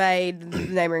 and invade the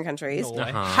neighbouring countries.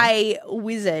 Uh-huh. Hey,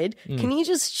 wizard, Mm. can you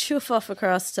just chuff off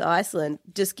across to Iceland?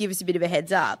 Just give us a bit of a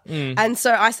heads up. Mm. And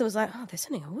so Iceland was like, oh, they're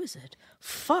sending a wizard.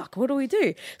 Fuck, what do we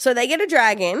do? So they get a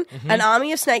dragon, Mm-hmm. an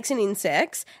army of snakes and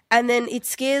insects, and then it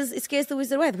scares the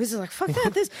wizard away. The wizard's like, fuck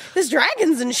that, there's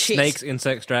dragons and shit. Snakes,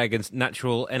 insects, dragons,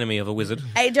 natural enemy of a wizard.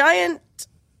 A giant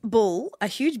bull, a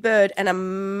huge bird, and a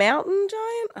mountain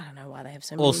giant. I don't know why they have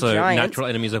so many Also, giants. natural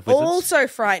enemies of wizards. Also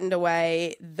frightened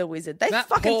away the wizard. They That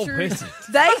fucking poor threw. wizard.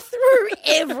 They threw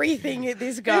everything at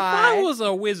this If guy. I was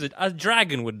a wizard, a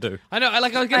dragon would do. I know. I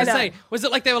was gonna I know. say, was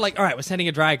it like they were like, all right, we're sending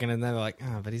a dragon, and they were like,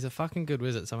 oh, but he's a fucking good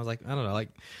wizard. Someone's like, I don't know, like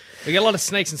we get a lot of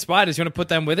snakes and spiders. You want to put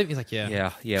them with him? He's like,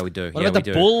 yeah. Yeah, we do. What yeah, about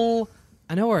we the do. bull?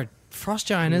 I know where a frost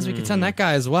giant is. We could send that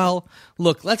guy as well.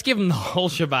 Look, let's give him the whole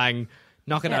shebang.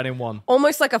 Knock it out in one.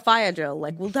 Almost like a fire drill.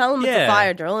 Like, we'll tell them it's Yeah. a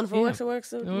fire drill, and if it works, it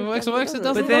works. If it works, it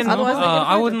doesn't. But then, Otherwise, they get a I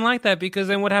fire wouldn't like that because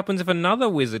then what happens if another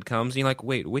wizard comes and you're like,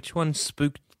 wait, which one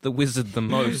spooked the wizard the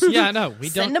most? Yeah, I know. We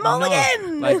Send don't them all know.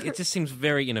 again. Like, it just seems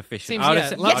very inefficient. Seems, I would yeah, have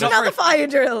sent, lots Get of- another fire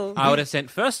drill. I would have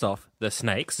sent first off the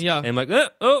snakes. Yeah. And I'm like,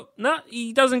 no,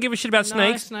 he doesn't give a shit about No,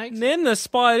 snakes. snakes. And then the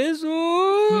spiders.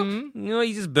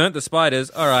 He just burnt the spiders.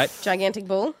 All right. Gigantic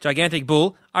bull. Gigantic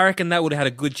bull. I reckon that would have had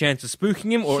a good chance of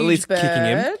spooking him or at Huge least kicking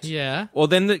him. bird. Yeah. Or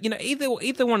then,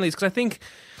 either one of these. Because I think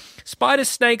spiders,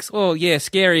 snakes, oh, yeah,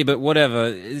 scary, but whatever.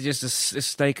 It's just a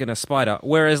snake and a spider.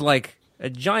 Whereas, like, a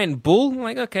giant bull,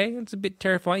 like, okay, it's a bit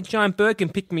terrifying. Giant bird can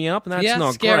pick me up, and that's Yeah,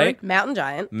 not scary. great. Mountain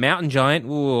giant. Mountain giant,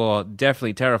 ooh,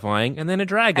 definitely terrifying. And then a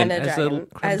dragon And a as a little dragon.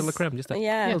 creme de la As- creme. Just a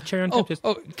yeah. little cherry on top. Just,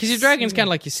 Because your dragon's kind of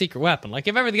like your secret weapon. Like,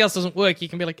 if everything else doesn't work, you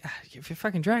can be like, if your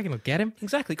fucking dragon will get him.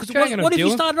 exactly. Because Dragon will what if do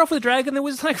you him. started off with a dragon that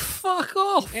was like, fuck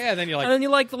off? Yeah, then you're like, and then you're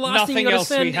like, the last thing nothing you gotta else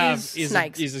send we have is is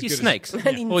snakes. Is as your good snakes. As,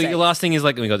 Insects. Or your last thing is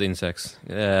like, we got insects.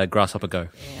 Grasshopper go.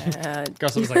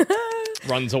 Grasshopper's like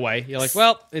runs away. You're like,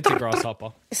 well, it's a grasshopper.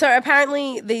 So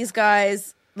apparently these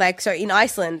guys, like, so in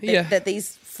Iceland, Yeah. that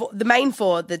these the main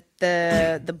four, the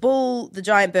bull, the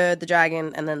giant bird, the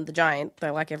dragon, and then the giant,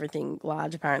 they like everything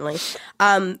large apparently,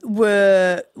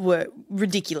 were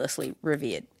ridiculously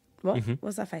revered. What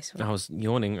was that face for? I was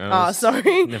yawning.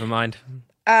 Sorry. Never mind.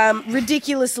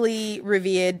 Ridiculously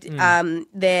revered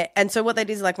there. And so what they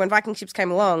did is, like, when Viking ships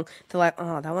came along, they're like,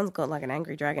 oh, that one's got like an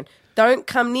angry dragon. Don't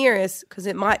come near us because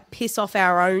it might piss off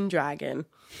our own dragon.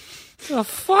 The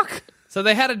fuck? So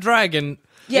they had a dragon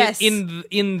Yes.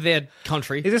 in their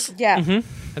country. Is this? Yeah.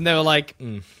 And they were like,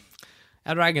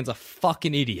 our dragon's a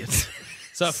fucking idiot.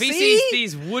 So if he See? sees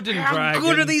these wooden dragons,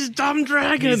 Good are these dumb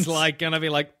dragons? he's like gonna be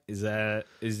like, is there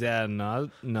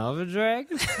another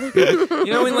dragon? You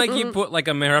know when like you put like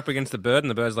a mirror up against the bird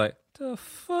and the bird's like, the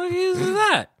fuck is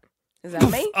that? Is that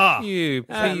me? Ah, You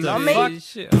piece not of me.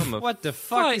 shit. I'm a what the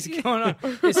fuck is fight. going on?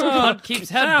 This cunt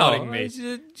keeps headbutting me.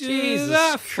 Jesus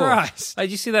Jesus Christ. Did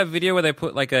you see that video where they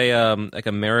put like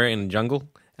a mirror in a jungle?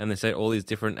 And they say all these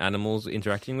different animals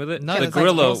interacting with it. No, the that's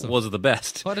gorilla awesome. was the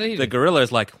best. What did he The do? gorilla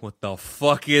is like, what the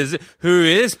fuck is it? Who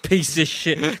is piece of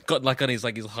shit? Got like on his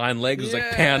hind legs, like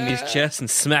pounding his chest and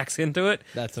smacks into it.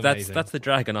 That's amazing. That's the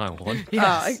dragon I want.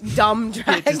 Oh, dumb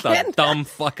dragon. Just a dumb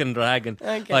fucking dragon.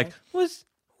 Okay. Like, what's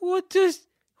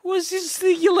this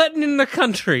thing you're letting in the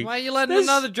country? Why are you letting There's-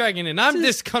 another dragon in? I'm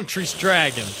this country's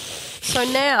dragon. So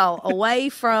now, away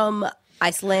from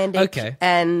Icelandic Okay.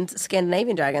 and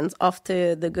Scandinavian dragons off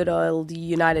to the good old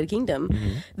United Kingdom.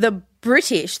 Mm-hmm. The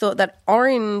British thought that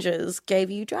oranges gave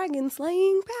you dragon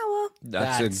slaying power.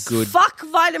 That's a good. Fuck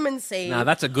vitamin C. Nah,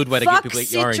 that's a good way to Fuck get people to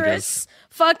eat your citrus. oranges.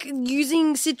 Fuck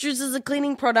using citrus as a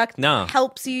cleaning product. Nah.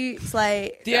 Helps you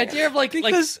slay. The idea of like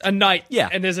a night,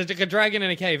 and there's like a dragon in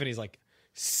a cave, and he's like,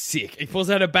 sick. He pulls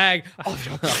out a bag,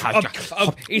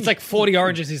 eats like 40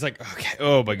 oranges. He's like, okay,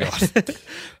 oh my god,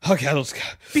 okay, let's go.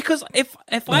 Because if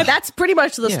I That's pretty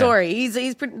much the Yeah. story. He's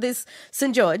this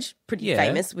St. George, pretty Yeah.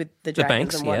 famous with the dragons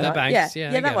Banks, and yeah. whatnot. The Banks, yeah,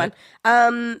 I that get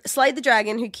one. Slayed the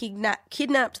dragon who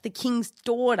kidnapped the king's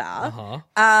daughter.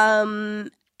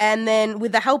 And then,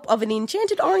 with the help of an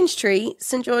enchanted orange tree,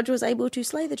 St. George was able to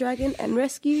slay the dragon and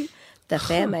rescue the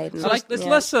fair maiden. So it's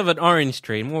less of an orange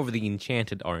tree, more of the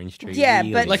enchanted orange tree. Yeah,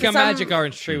 really. but Like for a some- magic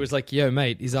orange tree was like, yo,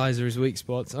 mate, his eyes are his weak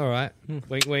spots. All right,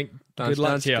 wink, wink. Good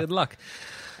luck to you. Good luck.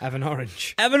 Have an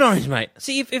orange. Have an orange, mate.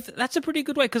 See, if that's a pretty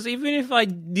good way, because even if I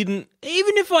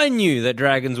knew that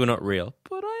dragons were not real,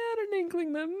 but I had an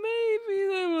inkling that maybe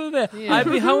they were there, I'd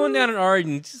be hoeing down an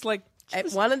orange, just like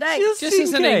one a day. Just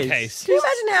as an in case. Can you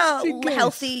imagine how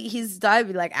healthy his diet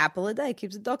would be? Like, apple a day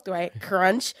keeps the doctor away.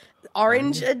 Crunch.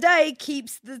 Orange a day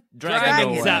keeps the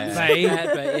Dragons dragon up, babe.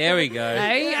 There we go.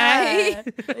 Yeah,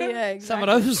 exactly. Some of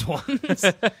those ones.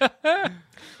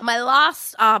 My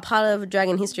last part of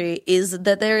dragon history is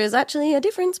that there is actually a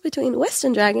difference between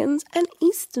Western dragons and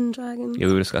Eastern dragons. Yeah,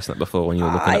 we were discussing that before when you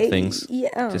were looking up things.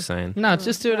 Yeah. Just saying. No,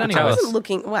 just do it I anyway. wasn't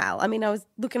looking. Well, I mean, I was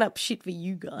looking up shit for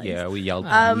you guys. Yeah, we yelled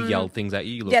things at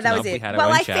you. You looked Yeah, that it was up. We it. had Well,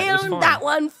 our own I chat. It was found fine. that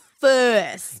one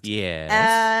first.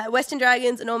 Yeah. Western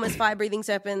dragons, enormous fire-breathing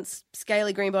serpents,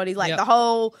 scaly green bodies, like Yep. the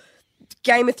whole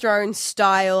Game of Thrones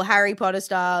style, Harry Potter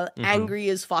style, Mm-hmm. angry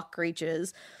as fuck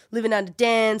creatures. Living under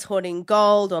dens, hoarding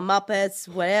gold or Muppets,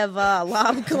 whatever,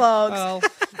 alarm clocks,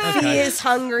 fierce,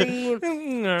 hungry,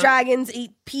 dragons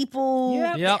eat people,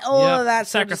 Yep, all yep. of that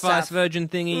sort of Sacrifice stuff. virgin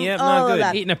thingy. Yep, all no of good.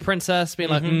 that. Eating a princess, being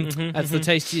like, that's the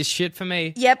tastiest shit for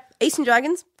me. Yep, Eastern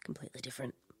dragons, completely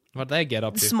different. What'd they get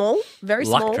up to? Small, very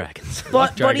Luck small. dragons.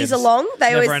 Bodies Dragons. are long. They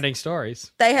always Never-ending stories.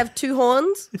 they have 2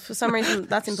 horns. For some reason,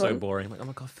 that's So important. boring. Like, oh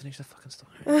my god, finish the fucking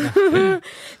story.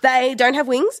 They don't have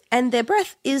wings, and their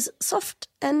breath is soft,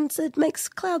 and it makes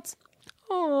clouds.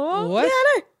 What? Yeah,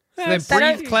 I know. They They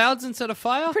breathe don't- clouds instead of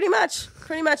fire? Pretty much.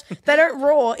 They don't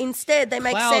roar. Instead, they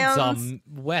make Clouds sounds. are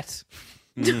wet.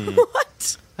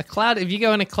 What? A cloud, if you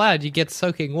go in a cloud, you get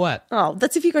soaking wet. Oh,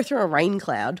 that's if you go through a rain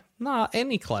cloud. Nah,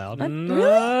 any cloud.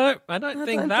 No, I don't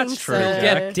think don't that's think true. so. You Jack.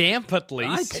 get damp at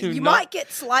least. You might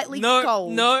get slightly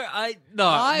cold. I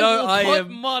will put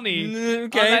money on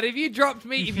that. If you dropped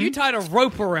me, if you tied a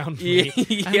rope around me and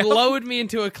Yep. lowered me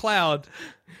into a cloud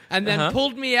and then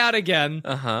pulled me out again,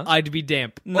 I'd be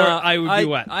damp. No, or I would be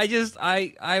wet.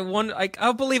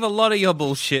 I'll believe a lot of your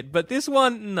bullshit, but this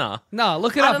one, nah. No,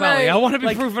 look it I up, don't know. Ali. I want to be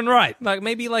Like- proven right. Like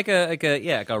maybe like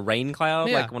a rain cloud,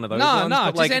 Yeah. like one of those No, ones. no, but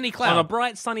just like any cloud. on a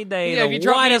bright sunny day. Yeah, the if you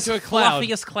drop me whitest, into a cloud,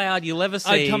 fluffiest cloud you'll ever see.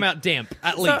 I'd come out damp,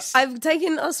 at So least. I've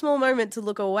taken a small moment to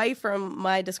look away from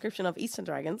my description of Eastern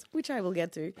dragons, which I will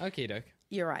get to. Okay, doke.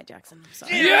 You're right, Jackson. I'm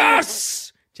sorry.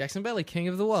 Yes! Jackson Bailey, king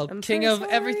of the world, I'm king so of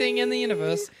everything in the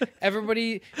universe.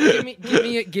 Everybody,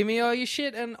 give me all your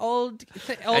shit and old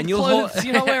and you'll clothes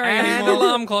you're not wearing and anymore.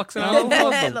 alarm clocks and I'll hold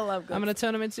them. The love I'm gonna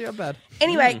turn them into your bed.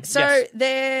 Anyway, so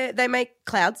yes. they make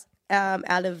clouds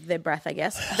out of their breath, I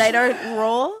guess. They don't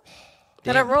roar.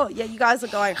 They don't roar. Yeah, you guys are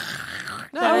going.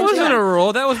 That wasn't a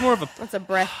roar. That was more of a. That's a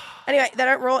breath. Anyway, they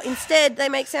don't roar. Instead, they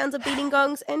make sounds of beating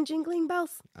gongs and jingling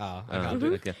bells. Oh,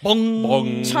 Okay. bong.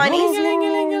 Bong. Chinese.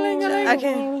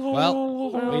 Okay,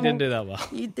 Well, we didn't do that well.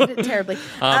 you did it terribly.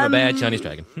 I'm a bad Chinese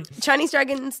dragon. Chinese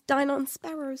dragons dine on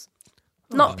sparrows,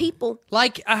 not people.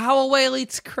 Like how a whale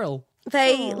eats krill.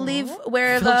 They live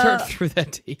wherever. Filtered through their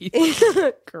teeth.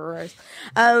 Gross.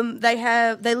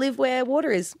 They live where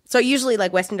water is. So usually,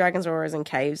 like Western dragons are always in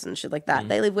caves and shit like that.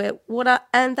 They live where water,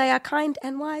 and they are kind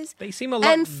and wise. They seem a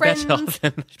lot and friends better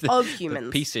than the, of the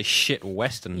humans. piece of shit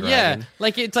Western Yeah, dragon.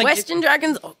 like it's like Western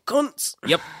dragons are cunts.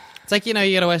 Yep. it's like, you know,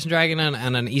 you got a Western dragon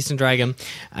and an Eastern dragon,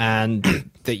 and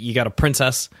that you got a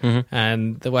princess,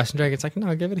 and the Western dragon's like,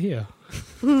 no, give it here.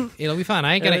 It'll be fine.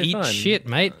 I ain't gonna It'll be eat fine. shit,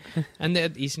 mate. And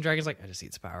the Eastern dragon's like, I just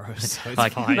eat sparrows, so it's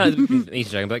Like, fine. no,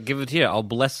 Eastern dragon, but give it here. I'll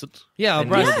bless it. Yeah, I'll And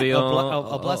bless it'll it. be I'll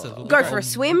all- bless it. Go for a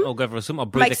swim. I'll go for a swim. I'll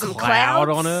breathe Make a some cloud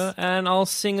clouds. on her, and I'll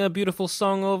sing a beautiful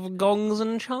song of gongs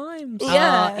and chimes.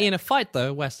 Yeah. In a fight,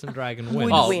 though, Western dragon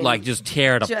wins. Oh, win. like just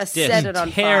tear it up. Just set it on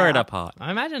tear fire. it apart.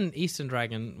 I imagine Eastern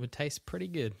dragon would taste pretty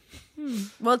good.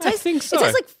 Well, it tastes. think so. It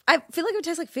tastes like. I feel like it would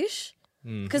taste like fish.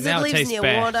 Because it Now it lives tastes near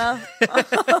bad. water.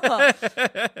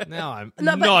 Now I'm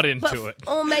No, but- not into but- it.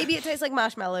 Or maybe it tastes like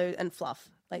marshmallow and fluff.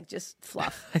 Like just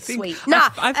fluff. think Sweet.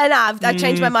 I've- I've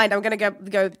changed my mind. I'm going to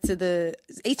go to the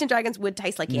Eastern Dragons would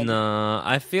taste like candy. No,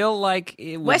 I feel like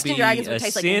it would Western be dragons a would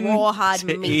taste like sin raw, hard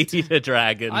to meat. eat a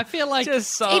dragon. I feel like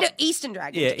just so. Eat an Eastern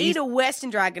dragon. Yeah, To eat a Western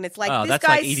dragon. It's like oh, this that's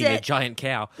guy like eating said. a giant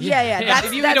cow. Yeah. That's,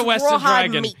 if you that's eat a Western raw, hard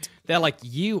dragon, meat. they're like,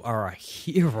 you are a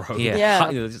hero.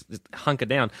 Yeah. Just hunker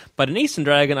down. But an Eastern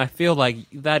dragon, I feel like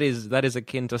that is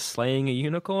akin to slaying a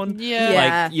unicorn. Yeah.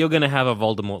 Yeah. Like you're gonna have a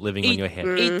Voldemort living on your head.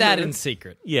 Eat that in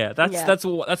secret. Yeah, that's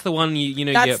the one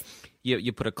That's-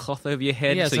 you put a cloth over your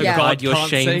head Yeah, so so you God hide your can't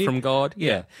shame see. from God.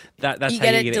 Yeah, that's You how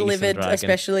get you it get delivered, an Eastern dragon.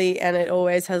 especially, and it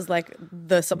always has like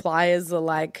the suppliers are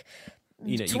like.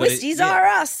 You know, you gotta- Twisties yeah. are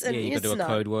us, and Yeah, you it's gotta do a not.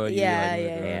 code word. Yeah, you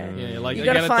Yeah, like You you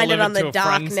gotta gotta find it deliver on the to a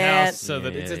friend's darknet. house so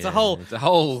that it's a Yeah, whole it's a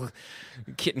whole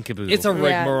kit and caboodle. it's a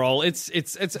Yeah. rigmarole. It's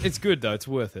good though. It's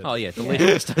worth it. oh yeah,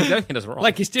 delicious. Don't get us wrong.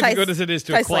 Like it's different good as it is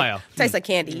to tastes acquire. tastes like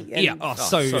candy. and Yeah,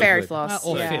 so fairy good. floss.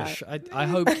 or yeah. fish. I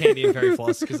hope candy and fairy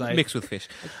floss because I mixed with fish.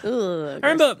 Ugh,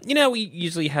 I remember, we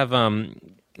usually have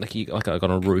like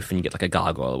on a roof and you get like a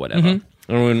gargoyle or whatever. Mm-hmm.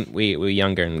 And when we were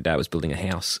younger and Dad was building a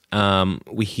house,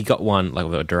 he got one like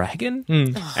with a dragon,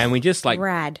 and we just like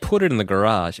Rad. put it in the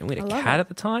garage. And we had a cat at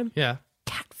the time. yeah.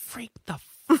 Cat freaked the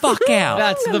fuck out.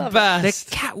 That's the The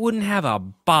best. cat wouldn't have a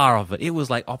bar of it. It was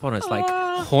like up on its like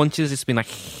haunches. It's been like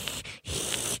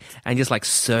and just like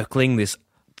circling this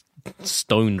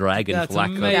stone dragon, That's for lack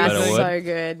of a amazing. better That's word. so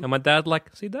good. And my dad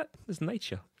like, see that? It's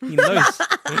nature. He knows.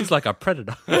 He's like a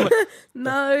predator.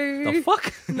 No, The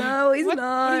fuck? no, he's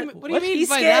not. what do you mean He's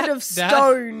by scared that, of Dad?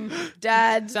 stone,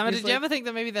 Dad. Sam, He's did you like- ever think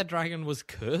that maybe that dragon was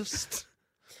cursed?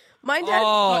 My dad.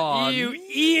 Oh, you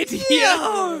idiot!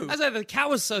 I was like, the cat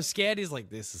was so scared. He's like,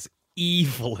 "This is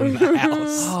evil in the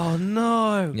house." Oh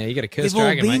no! Yeah, you got a cursed They've all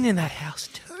dragon, been mate. in that house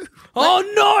too. Oh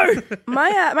no!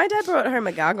 My dad brought home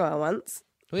a gargoyle once.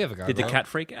 We have a Did the cat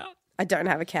freak out? I don't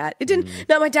have a cat. It didn't.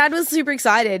 No, my dad was super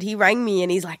excited. He rang me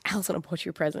and he's like, "Al's gonna bought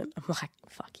you a present." I'm like,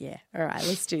 "Fuck yeah! All right,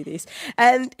 let's do this."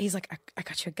 And he's like, "I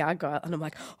got you a gargoyle," and I'm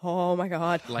like, "Oh my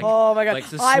god! Oh my god!" Like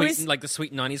the I sweet, was. like the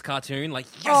sweet '90s cartoon. Like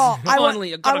yes, Oh,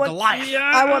 finally, I got a Goliath.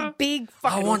 I want big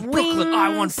fucking I want wings. Brooklyn.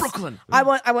 I want Brooklyn. I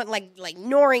want like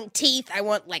gnawing teeth. I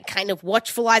want like kind of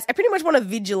watchful eyes. I pretty much want a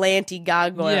vigilante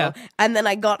gargoyle. Yeah. And then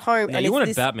I got home No, and you it's wanted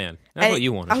this, Batman. That's and what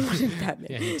you wanted. I wanted Batman.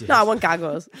 Yeah, you did. No, I want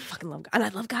gargoyles. I fucking love, and I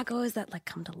love gargoyles that like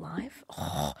come to life.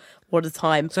 Oh, what a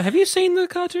time! So have you seen the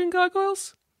cartoon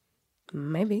gargoyles?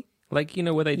 Maybe Like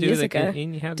where they do years they ago.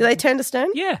 can, you have Do they turn to stone?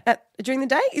 Yeah. During the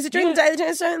day? Is it during the day they turn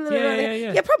to stone?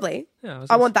 Yeah. Yeah, probably. Yeah,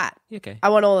 I want that. Okay. I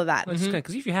want all of that.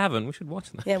 Because if you haven't, we should watch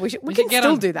them. Yeah, we We can get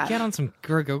still on, do that. Get on some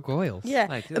gargoyles. Yeah,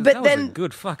 Like, but that was then a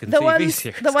good fucking the TV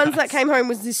series, the ones that guys. came home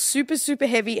was this super super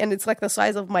heavy, and it's like the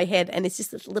size of my head, and it's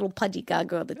just this little pudgy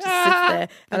gargoyle that just sits there,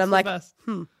 and I'm like,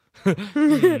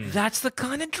 That's the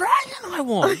kind of dragon I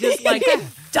want. Just like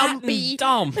Dumpy.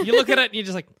 dumb. You look at it and you're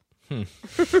just like,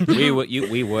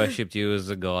 We worshipped you as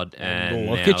a god, and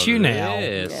Look at you now.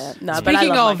 this. yeah, no, but I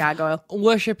Speaking love of my gargoyle.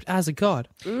 worshipped as a god.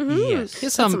 Yes.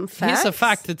 Here's some here's a facts.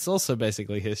 fact that's also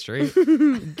basically history.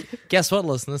 Guess what,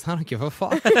 listeners? I don't give a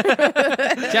fuck.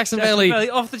 Jackson Bailey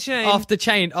off the chain. off the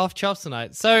chain, off chops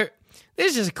tonight. So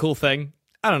this is just a cool thing.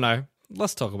 I don't know.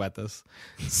 Let's talk about this.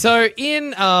 So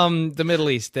in the Middle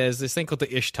East, there's this thing called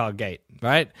the Ishtar Gate,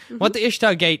 right? What the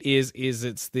Ishtar Gate is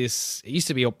it's this. It used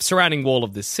to be a surrounding wall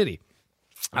of this city,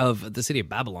 of the city of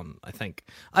Babylon, I think.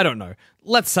 I don't know.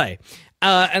 Let's say.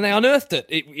 And they unearthed it.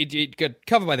 It got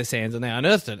covered by the sands, and they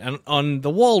unearthed it. And on the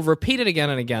wall, repeated again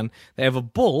and again, they have a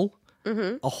bull,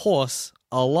 a horse,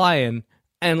 a lion,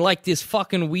 and like this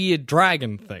fucking weird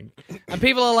dragon thing. And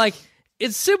people are like,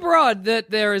 it's super odd that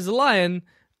there is a lion,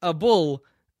 a bull,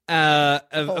 a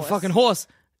fucking horse,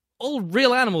 all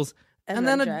real animals, and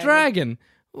then a dragon.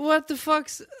 What the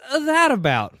fuck's that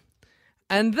about?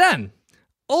 And then,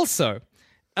 also,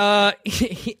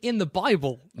 in the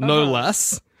Bible, no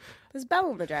less. There's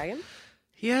Babel the dragon.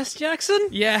 Yes, Jackson.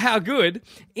 Yeah, how good.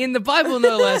 In the Bible,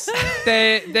 no less,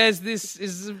 there's this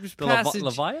passage.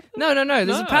 Leviathan? No.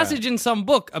 There's a No. passage in some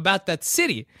book about that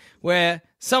city where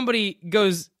somebody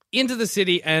goes into the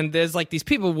city and there's like these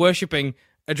people worshipping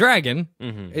a dragon.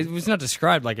 It was not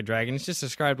described like a dragon. It's just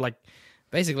described like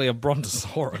basically a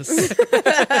brontosaurus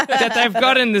that they've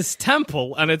got in this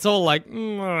temple, and it's all like,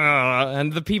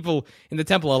 and the people in the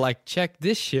temple are like, check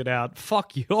this shit out.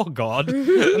 Fuck your god.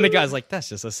 And the guy's like, that's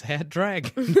just a sad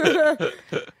dragon.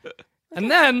 And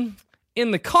then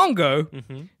in the Congo,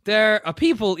 there are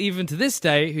people even to this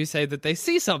day who say that they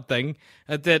see something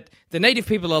that the native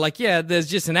people are like, yeah, there's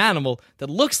just an animal that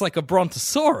looks like a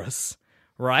brontosaurus,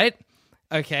 right?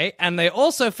 Okay, and they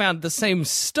also found the same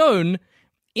stone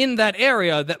in that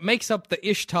area that makes up the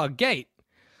Ishtar Gate.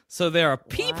 So there are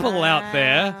people out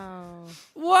there,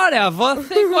 whatever,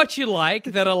 think what you like,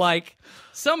 that are like,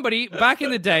 somebody back in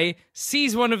the day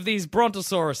sees one of these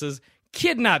brontosauruses,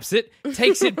 kidnaps it,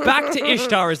 takes it back to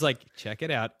Ishtar, is like, check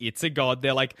it out, it's a god.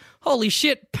 They're like, holy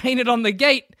shit, painted on the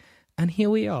gate. And here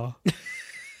we are.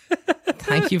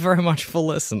 Thank you very much for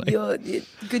listening.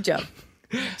 Good job.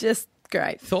 Just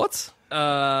great. Thoughts?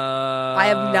 I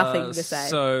have nothing to say.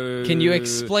 So, Can you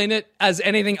explain it as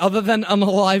anything other than an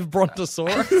alive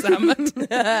brontosaurus, Emmett?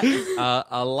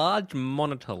 a large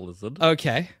monitor lizard.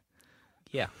 Okay.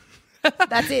 Yeah.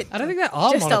 That's it. I don't think there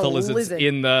are Just a monitor lizards lizard.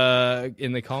 in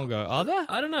the Congo. Are there?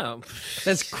 I don't know.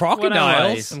 There's What am I?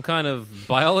 crocodiles. Some kind of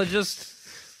biologist?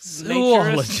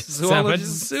 Zoologist.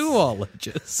 Zoologist?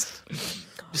 Zoologist.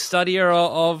 Studier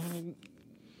of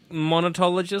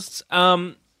monitologists?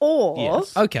 Or,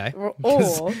 Yes. Okay.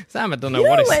 or Sam, I don't know you know,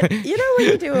 what he's when, you know when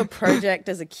you do a project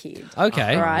as a kid,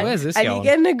 Okay. right? Where's this and going?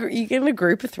 you get in a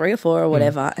group of 3 or 4 or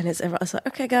whatever, and everyone's like,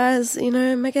 okay, guys,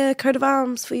 make a coat of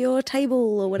arms for your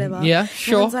table or whatever. Yeah,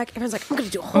 sure. Everyone's like, I'm gonna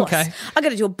do a horse. Okay. I'm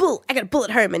gonna do a bull. I got a bull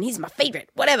at home, and he's my favorite.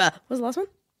 Whatever. What was the last one?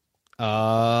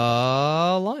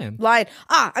 Lion. Lion.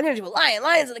 I'm gonna do a lion.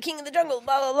 Lions are the king of the jungle.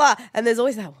 Blah blah blah. And there's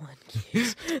always that one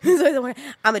kid. There's always that one.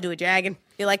 I'm gonna do a dragon.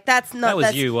 You're like, that's not. That was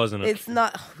that's, you, wasn't it? It's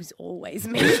not. It was always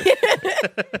me.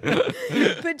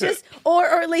 But just, or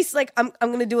at least like, I'm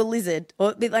gonna do a lizard.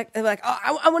 Or they're like,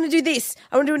 I want to do this.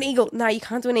 I want to do an eagle. No, you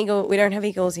can't do an eagle. We don't have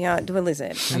eagles here. Do a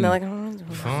lizard. And they're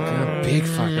like, Big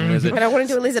fucking lizard. but I want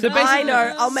to do a lizard. So basically, I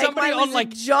know. I'll make somebody my on,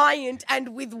 lizard giant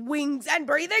and with wings and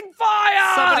breathing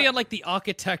fire. Somebody on like the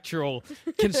architectural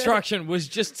construction was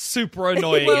just super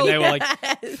annoying, and they were like,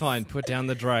 "Fine, put down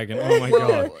the dragon." Oh my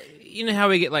god! You know how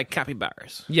we get like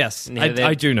capybaras? Yes, Yeah,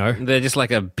 I do know. They're just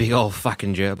like a big old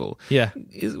fucking gerbil. Yeah,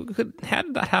 How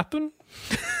did that happen?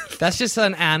 that's just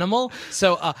an animal.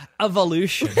 So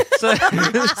evolution. So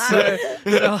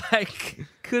like,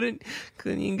 couldn't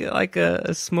you get like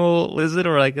a small lizard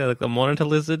or like a monitor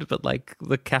lizard, but like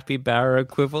the capybara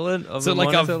equivalent of So a like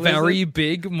a monitor very lizard?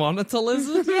 big monitor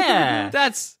lizard. Yeah.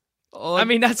 That's. Or, I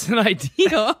mean, that's an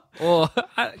idea. or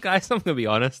guys, I'm gonna be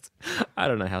honest. I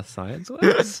don't know how science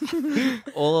works.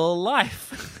 Or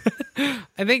life.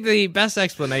 I think the best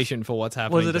explanation for what's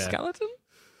happening Was it a there- skeleton?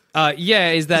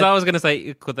 Yeah, is that Because I was gonna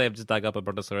say, could they have just dug up a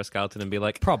brontosaurus skeleton and be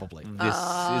like, probably. "This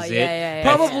is it. yeah.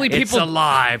 Probably It's people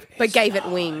alive." But gave it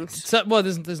wings. So, well,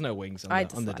 there's no wings on I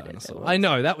the decided dinosaur. there I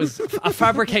know that was a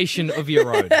fabrication of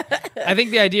your own. I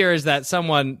think the idea is that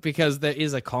someone, because there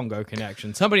is a Congo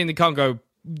connection, somebody in the Congo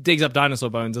digs up dinosaur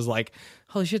bones, is like,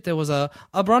 holy shit, there was a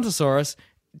brontosaurus.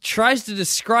 Tries to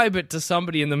describe it to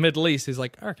somebody in the Middle East who's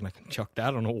like, I reckon I can chuck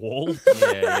that on a wall.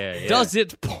 Yeah. Does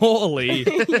it poorly.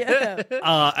 Yeah.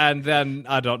 And then,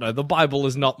 I don't know, the Bible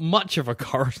is not much of a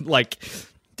like,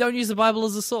 don't use the Bible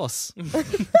as a source.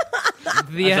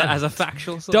 As a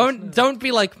factual source. Don't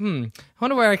be like, I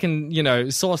wonder where I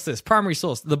can, source this. Primary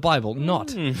source, the Bible,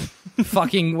 not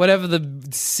fucking whatever the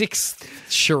 6th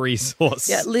Shuri source.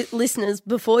 Yeah, listeners,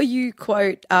 before you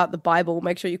quote the Bible,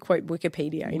 make sure you quote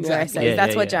Wikipedia in your essays. Yeah,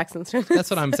 That's yeah, what yeah. Jackson's trying to That's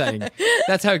what I'm saying.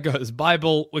 That's how it goes.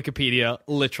 Bible, Wikipedia,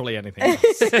 literally anything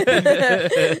else.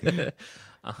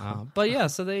 But yeah,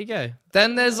 so there you go.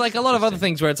 Then there's like a lot of other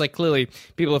things where it's like clearly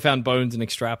people have found bones and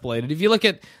extrapolated. If you look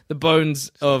at the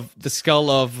bones of the skull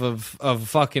of a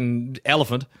fucking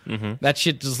elephant, that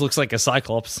shit just looks like a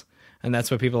cyclops. And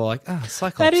that's where people are like,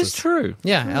 cyclops. That is true.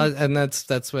 Yeah, and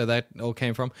that's where that all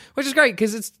came from, which is great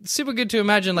because it's super good to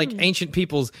imagine like ancient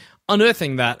peoples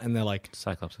unearthing that, and they're like,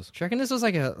 Cyclops. do you reckon this was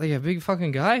like a big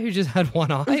fucking guy who just had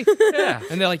one eye? Yeah.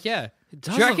 And they're like, yeah.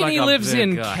 does Do you reckon look he like a lives big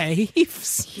in guy.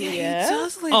 caves? Yeah, he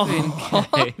does live in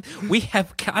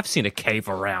cave. I've seen a cave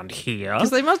around here. Because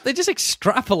they just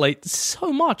extrapolate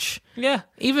so much. Yeah.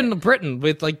 Even Britain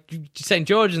with like St.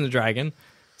 George and the Dragon.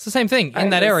 It's the same thing.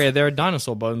 In that area, there are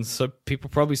dinosaur bones, so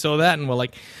people probably saw that and were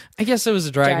like, I guess it was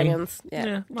a dragon. Dragons.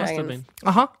 Yeah, must have dragons.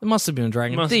 been. It must have been a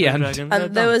dragon. Must The have been end. dragon.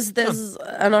 And there's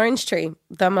an orange tree.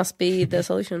 That must be the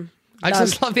solution. I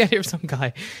just love the idea of some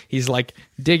guy. He's like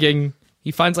digging. He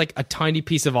finds like a tiny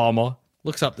piece of armor.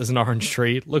 Looks up, there's an orange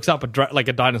tree. Looks up like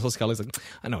a dinosaur skull. He's like,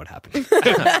 I know what happened.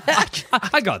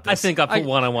 I got this. I think I put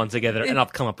one and one together and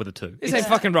I've come up with a 2. This ain't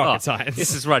fucking rocket science.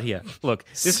 This is right here. Look,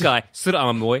 this guy stood at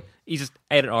Armor Boy. He just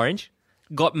ate an orange.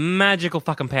 Got magical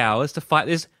fucking powers to fight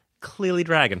this clearly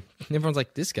dragon. And everyone's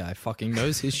like, this guy fucking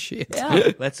knows his shit.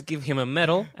 Yeah. Let's give him a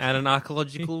medal and an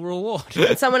archaeological reward.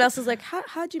 And someone else is like,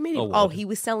 how'd you meet him? Oh, Oh, he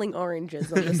was selling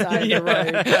oranges on the side of the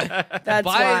road. That's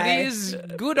Buy why. these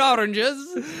good oranges.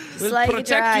 Will Slay a protect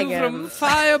you dragon. from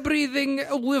fire-breathing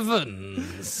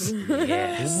wyverns.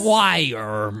 Yes.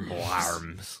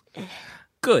 Worms.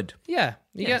 Good. Yeah.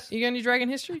 You Yes. got any dragon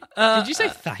history? Did you say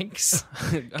thanks?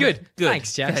 Good.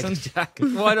 Thanks, Jackson. Thanks, Jack.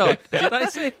 Why not? Did I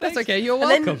say That's thanks? okay. You're And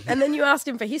welcome. then, and then you asked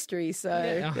him for history, so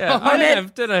Yeah, I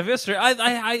don't have history. I,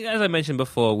 as I mentioned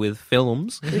before with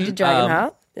films, we did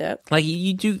Dragonheart. Yeah. like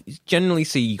you do generally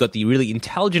see you got the really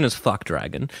intelligent as fuck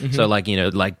dragon. So like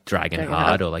like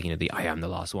Dragonheart or like the I Am the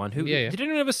Last One. Who Yeah. did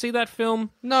anyone ever see that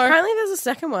film? No. Apparently, there's a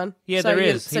second one. Yeah, So there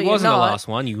you- is. so He you're wasn't the not. last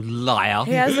one. You liar.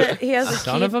 He has a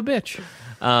Son kid. of a bitch.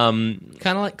 Um,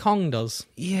 Kind of like Kong does.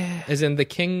 yeah. As in the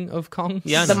king of Kong.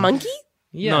 Yeah, The monkey?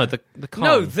 Yeah. No, the Kong.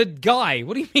 No, the guy.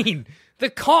 What do you mean? The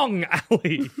Kong,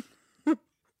 Ali.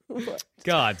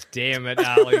 God damn it,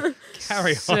 Ali.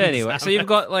 Carry on. So anyway, so you've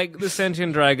got like the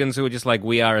sentient dragons who are just like,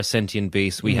 we are a sentient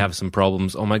beast. We have some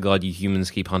problems. Oh my god, you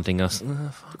humans keep hunting us.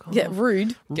 Fuck off. Yeah,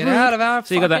 rude. Get out of our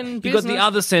So you got that. fucking You got the business.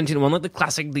 other sentient one, like the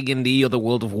classic D&D or the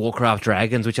World of Warcraft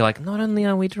dragons, which are like, not only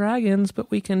are we dragons,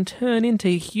 but we can turn into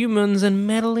humans and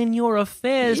meddle in your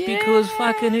affairs because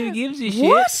fucking who gives a shit?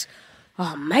 What?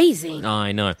 Oh, amazing.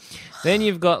 I know. Then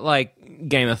you've got like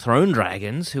Game of Thrones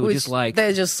dragons who are Which- just like,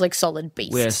 they're just like solid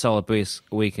beasts. we're solid beasts.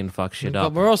 We can fuck shit But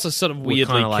up. we're also sort of We're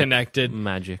weirdly kinda like connected.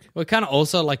 Magic. We're kind of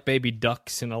also like baby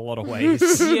ducks in a lot of ways.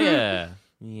 Yeah.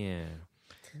 Yeah.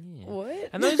 What?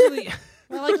 And those are the.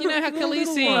 Well, like, you know how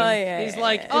Khaleesi, yeah, he's yeah,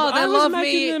 like, yeah. oh, they I was love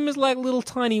imagining me. them as like little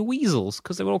tiny weasels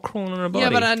because they were all crawling on a body. Yeah,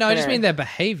 but I just Yeah. mean their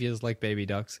behaviors like baby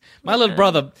ducks. My little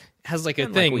brother has like a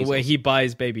like thing weasels. where he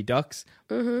buys baby ducks.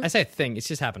 I say a thing, it's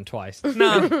just happened twice.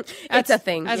 No, It's a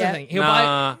thing. As yeah. a thing. He'll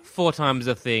buy. 4 times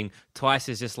a thing. Twice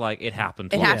is just like it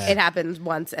happened. It, twice. it happens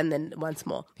once and then once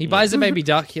more. He buys a baby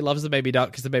duck. He loves the baby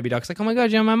duck because the baby duck's like, oh my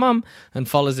God, you're my mum, and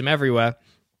follows him everywhere.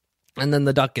 And then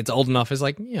the duck gets old enough, is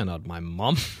like, you're not my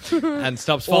mum, and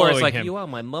stops Or following it's like, him. you are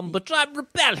my mum, but I'm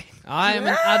rebelling. I am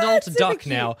an Ah, adult super duck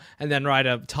cute. now. And then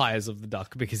Ryder tires of the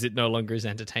duck because it no longer is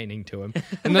entertaining to him.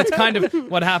 And that's kind of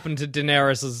what happened to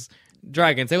Daenerys's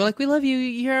dragons. They were like, we love you,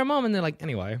 you're our mom. And they're like,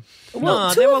 anyway. Well,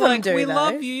 No, two they were of them like, do, we though.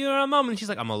 love you, you're our mum. And she's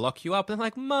like, I'm going to lock you up. And they're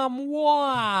like, Mum,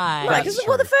 why? Right, 'cause,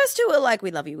 well, the first two were like, we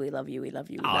love you, we love you, we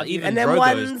love you, we Oh, love you. even And then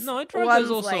Drogo's. one's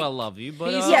Drogo's also like, I love you.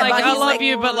 But He's Yeah, like, but I he's love like,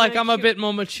 you, but like, I'm a bit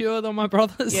more mature than my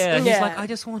brothers. yeah, he's Yeah. like, I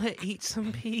just want to eat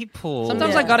some people.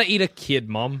 Sometimes I gotta eat a kid,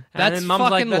 Mom. and That's then Mum's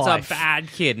like, fucking that's life. a bad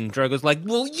kid. And Drogo's like,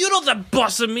 well, you're not the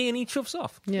boss of me. And he chuffs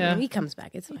off. Yeah. He comes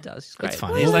back. It's fine. He does. It's great.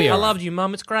 fine. He's He'll like, be I alright. loved you,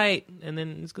 Mum. It's great. And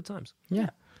then it's good times. Yeah.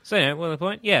 So, yeah, what was the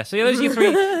point? Yeah, so those are your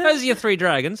three. Those are your 3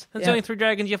 dragons. That's the Yeah. only 3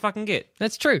 dragons you fucking get.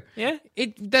 That's true. Yeah?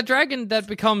 That dragon that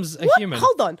becomes a What? human.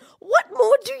 Hold on. What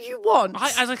more do you want?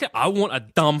 As I said, I want a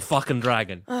dumb fucking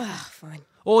dragon. Fine.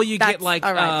 Or you That's- get like,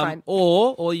 all right, fine.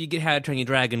 or you get How to Train Your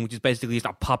Dragon, which is basically just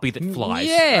a puppy that flies.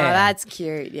 Oh, Yeah. that's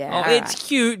cute. Yeah. Oh, all it's right.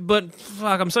 cute, but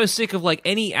fuck, I'm so sick of like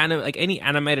any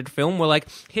animated film where like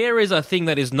here is a thing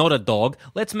that is not a dog.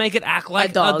 Let's make it act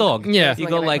like a dog. dog. Yeah. you Make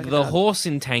got it like act like the a dog. horse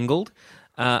entangled.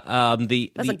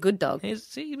 That's a good dog.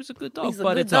 See, he was a good dog, He's a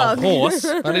but good it's dog. a horse.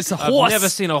 But it's a I've horse. never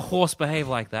seen a horse behave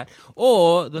like that.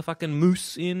 Or the fucking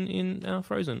moose in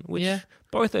Frozen, which Yeah.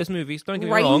 both those movies, don't get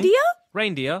me wrong. Reindeer?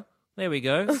 Reindeer. There we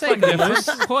go. Same Fucking difference.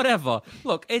 moose, whatever.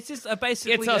 Look, it's just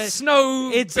basically It's a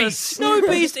snow It's a beast. snow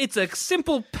beast. It's a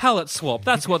simple palette swap.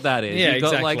 That's what that is. Yeah, you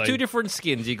got like exactly. 2 different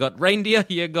skins. You got reindeer.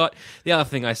 You got the other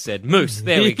thing I said, moose.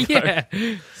 There we go. yeah.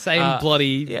 Same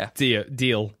bloody yeah.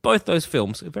 deal. Both those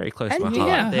films are very close to my And heart.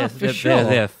 yeah, they're, for they're, sure.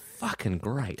 they're fucking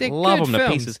great. They're Love good them to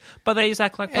films. pieces. But they just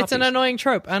act like puppies. It's an annoying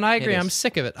trope, and I agree. It I'm is.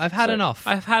 sick of it. I've had enough.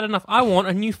 I've had enough. I want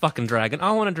a new fucking dragon.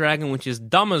 I want a dragon which is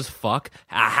dumb as fuck,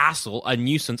 a hassle, a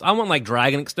nuisance. I want like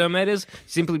dragon exterminators,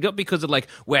 simply not because of like,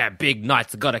 we're big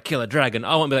knights that gotta kill a dragon.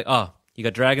 I want to be like, oh, you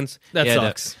got dragons? That Yeah,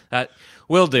 sucks.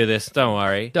 We'll do this. Don't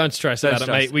worry. Don't stress Don't about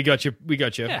stress. it, mate. We got you. We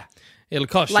got you. Yeah. It'll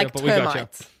cost Like you, but we got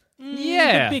termites. you.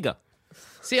 Yeah. Bigger.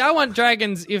 See, I want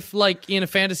dragons if, like, in a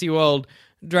fantasy world,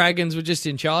 dragons were just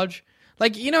in charge.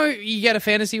 Like, you know, you get a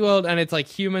fantasy world and it's like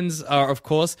humans are, of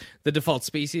course, the default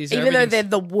species. Even though Everything's- they're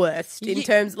the worst in Ye-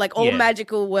 terms, like all Yeah.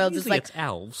 magical worlds, Usually it's like it's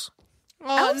elves.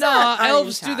 Oh, Elves no, aren't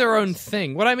elves do their own uncharged.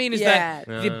 thing. What I mean is Yeah.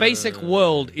 that the basic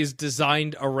world is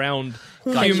designed around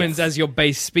humans as your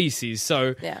base species.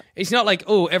 So Yeah. it's not like,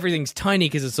 oh, everything's tiny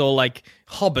because it's all like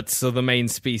hobbits are the main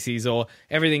species, or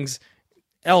everything's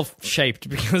elf-shaped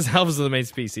because elves are the main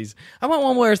species. I want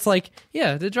one where it's like,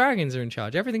 yeah, the dragons are in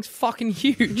charge. Everything's fucking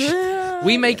huge.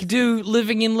 We make do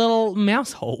living in little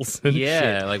mouse holes. And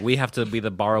Yeah, shit. like we have to be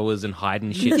the burrowers and hide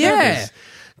and shit. Yeah.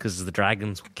 Because the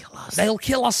dragons will kill us. They'll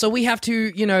kill us, so we have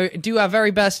to, do our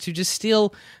very best to just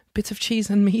steal bits of cheese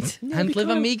and meat and live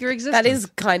a meager existence. That is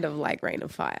kind of like Reign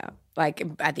of Fire, like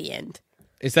at the end.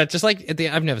 Is that just like at the?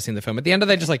 I've never seen the film. At the end of,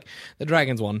 they just like the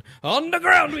dragons won.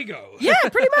 Underground we go. Yeah,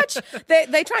 pretty much.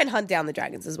 They try and hunt down the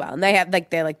dragons as well, and they have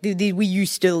they're like we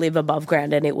used to live above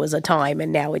ground, and it was a time,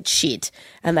 and now it's shit,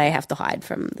 and they have to hide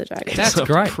from the dragons. That's It's a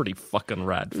great. pretty fucking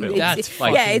rad film. That's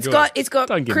fucking it's good. got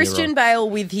Don't get me Christian wrong. Bale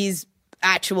with his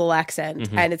actual accent,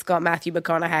 and it's got Matthew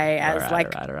McConaughey as all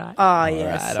right. oh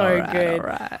yeah, so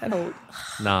good. Oh.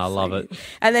 Nah, I love it.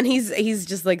 And then he's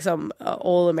just like some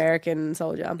all-American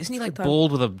soldier. Isn't he like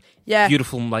bald with a Yeah.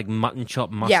 beautiful like mutton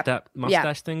chop Yeah.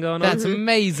 mustache thing going on? That's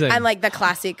amazing. And like the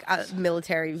classic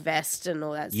military vest and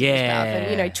all that sort of Yeah.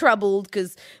 stuff. And, troubled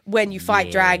because when you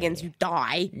fight dragons, you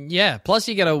die. yeah. Plus,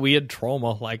 you get a weird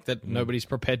trauma like that nobody's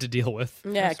prepared to deal with.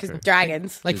 Yeah, because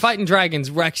dragons. Like fighting dragons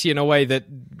wrecks you in a way that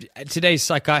today's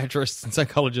psychiatrists and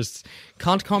psychologists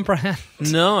can't comprehend.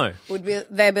 No.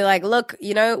 They'd be like, look,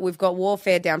 we've got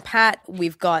warfare down pat.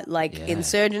 We've got like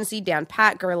insurgency down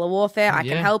pat, guerrilla warfare. I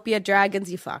can Yeah. help you.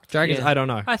 Dragons, you fucked. Dragons, Yeah. I don't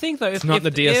know. I think though, if, not if,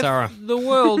 the DS era. if the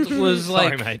world was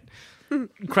Sorry, like mate.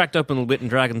 cracked open a little bit and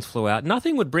dragons flew out,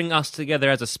 nothing would bring us together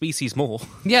as a species more.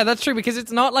 Yeah, that's true because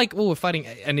it's not like we're fighting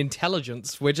an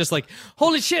intelligence. We're just like,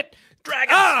 holy shit,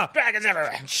 dragons, dragons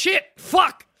everywhere. Shit,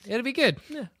 fuck. It'll be good.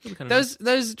 Yeah,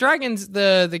 those dragons,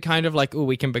 the kind of like,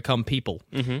 we can become people.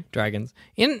 Dragons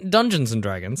in Dungeons and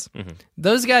Dragons.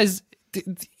 Those guys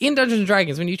in Dungeons and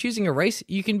Dragons, when you're choosing a race,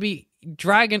 you can be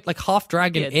dragon, like half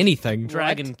dragon, anything.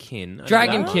 Dragonkin.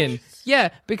 Dragonkin. Yeah,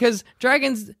 because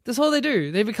dragons, that's all they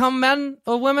do. They become men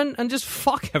or women and just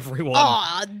fuck everyone.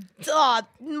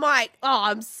 Mike. Oh,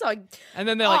 I'm so. And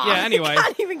then they're like, yeah, anyway. I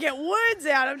can't even get words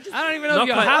out. I'm just. I don't even know Not if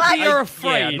you're quite. happy or Yeah,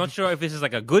 afraid. I'm not sure if this is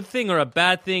like a good thing or a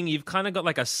bad thing. You've kind of got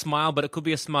like a smile, but it could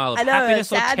be a smile of I know,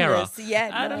 happiness or sadness. terror.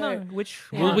 Yeah, I don't no. know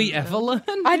which. Will one. we ever learn?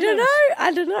 I don't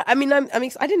know. I mean,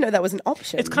 I didn't know that was an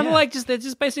option. It's kind of like they're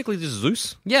just basically just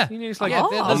Zeus. Yeah. It's like, Yeah,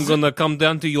 I'm gonna come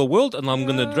down to your world and I'm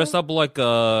gonna dress up like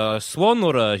a swan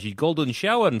or a golden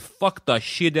shower and fuck the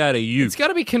shit out of you. It's got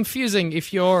to be confusing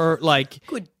if you're like,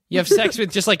 you have sex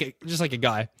with just like a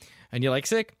guy, and you're like,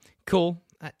 sick, cool.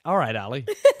 All right, Ali.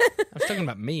 I was talking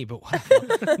about me, but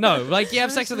whatever. No, like you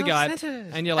have sex with a guy,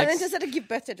 and you're like, and then does it give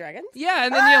birth to dragons? yeah,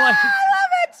 and then you're like, I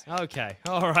love it. okay,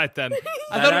 all right then.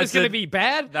 I That thought it was answered- going to be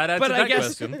bad, that but answered I that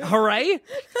guess question. hooray.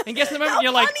 And guess the moment How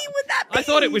you're like, funny would that be? I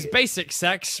thought it was basic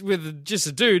sex with just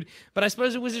a dude, but I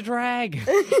suppose it was a drag.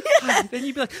 Then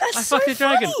you'd be like, I so fucked a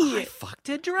dragon. funny. I fucked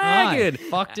a dragon. I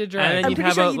fucked a And dragon. then I'm you'd pretty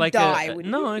have sure a you'd like die, a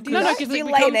wouldn't no, you? it Do could- you No, die? because You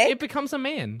lay an egg? it becomes a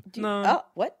man. no. Oh,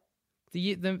 what?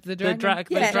 The dragon. the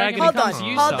dragon Hold becomes on,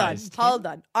 you hold on, sized. hold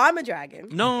on. I'm a dragon.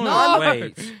 No, No.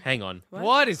 wait, hang on.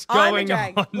 What is I'm a going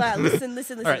dragon. on? Well,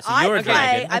 listen. All right, so you're a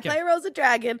dragon. I Okay. play roles of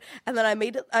dragon, and then I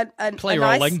meet a Play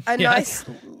nice, rolling, a yes.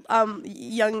 nice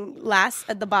young lass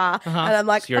at the bar, and I'm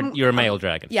like, So you're a male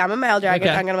dragon. yeah, I'm a male dragon.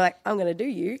 Okay. I'm gonna do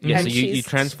you. Yeah, and so you she's-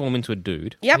 transform into a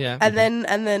dude. Yep, Yeah. and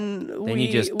then we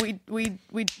you just- we.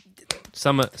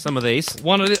 Some of these.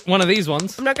 One of these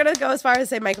ones. I'm not gonna go as far as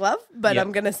say make love, but Yep.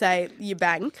 I'm gonna say you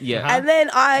bang. Yeah. And then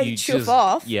I You chuff just-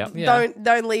 off. yeah. Yeah.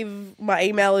 Don't leave my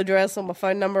email address or my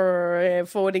phone number or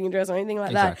forwarding address or anything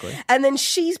like Exactly. that. And then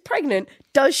she's pregnant.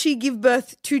 Does she give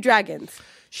birth to dragons?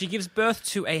 She gives birth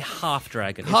to a half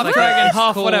dragon. It's Half like dragon, it's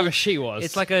half called- whatever she was.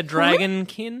 It's like a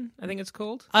dragonkin, I think it's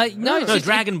called. no, No, it's just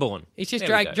dragonborn. It's just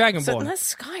There we go. dragonborn. So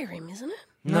that's Skyrim, isn't it?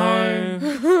 No,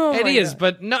 it is,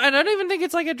 but no, I don't even think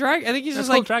it's like a dragon. I think it's It's just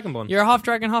like called Dragonborn. You're a half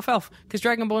dragon, half elf, because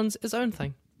Dragonborn's its own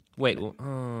thing. Wait.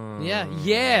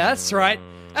 Yeah, that's right.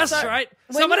 That's right.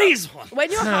 Some of these ones. When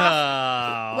you're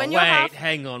half, when you're wait, half,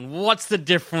 hang on. What's the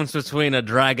difference between a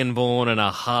dragonborn and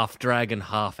a half dragon,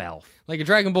 half elf? Like a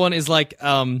dragonborn is like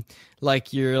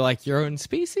your own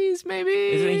species, maybe.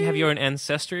 Isn't it you have your own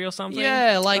ancestry or something?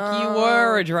 Yeah, like you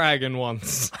were a dragon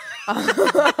once. Or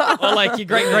like your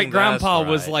great-great-grandpa That's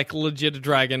was right. like legit a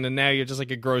dragon, and now you're just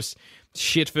like a gross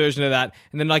shit version of that.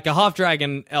 And then like a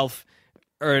half-dragon elf,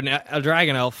 or a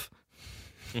dragon elf,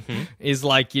 is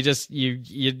like you just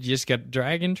get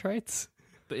dragon traits.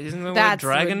 But isn't that what That's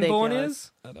dragonborn ridiculous.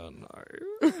 is? I don't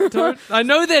know. I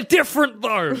know they're different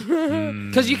though,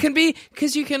 because you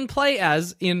can play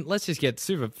as in. Let's just get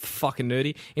super fucking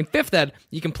nerdy. In 5th Ed,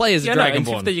 you can play as a In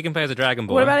dragonborn. 5th you can play as a dragonborn.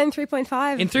 what about in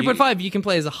 3.5? In 3.5, you can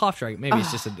play as a half dragon. Maybe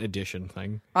it's just an addition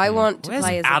thing. I want to Where's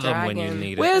play as Adam a dragon. when you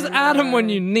need it? Where's Adam when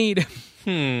you need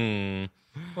him?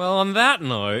 Well, on that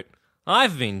note,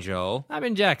 I've been Joel. I'm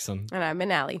in Jackson. And I'm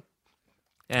an alley.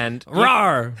 And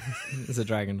Rawr! It's a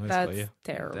dragon noise for you. That's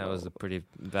terrible. that was a pretty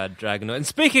bad dragon noise. And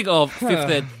speaking of 5th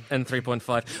Ed and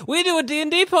 3.5, we do a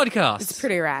D&D podcast. It's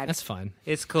pretty rad. That's fine.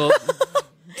 It's called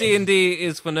D&D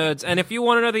is for Nerds. And if you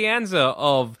want to know the answer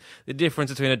of the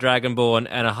difference between a dragonborn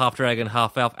and a half dragon,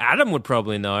 half elf, Adam would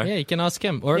probably know. Yeah, you can ask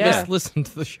him, or at Yeah. least listen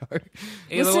to the show.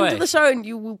 Either Listen way. to the show and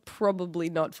you will probably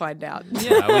not find out.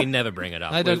 Yeah, we never bring it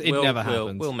up. I don't- We- it we'll- never we'll-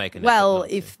 happens. We'll make it. Well,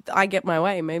 if I get my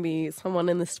way, maybe someone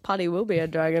in this party will be a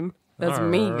dragon. That's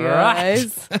me, All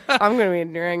guys. I'm going to be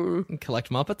a dragon. Collect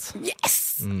Muppets.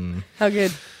 Yes! How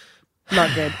good?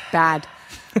 Not good. Bad.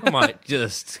 I might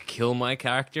just kill my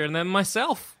character and then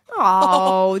myself.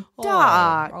 Oh,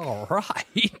 Doc. All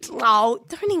right. Oh,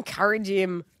 don't encourage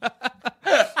him.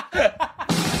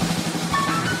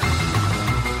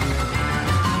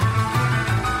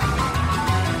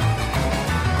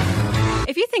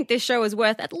 If you think this show is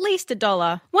worth at least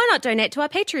 $1, why not donate to our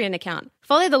Patreon account?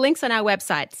 Follow the links on our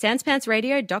website,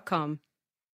 sanspantsradio.com.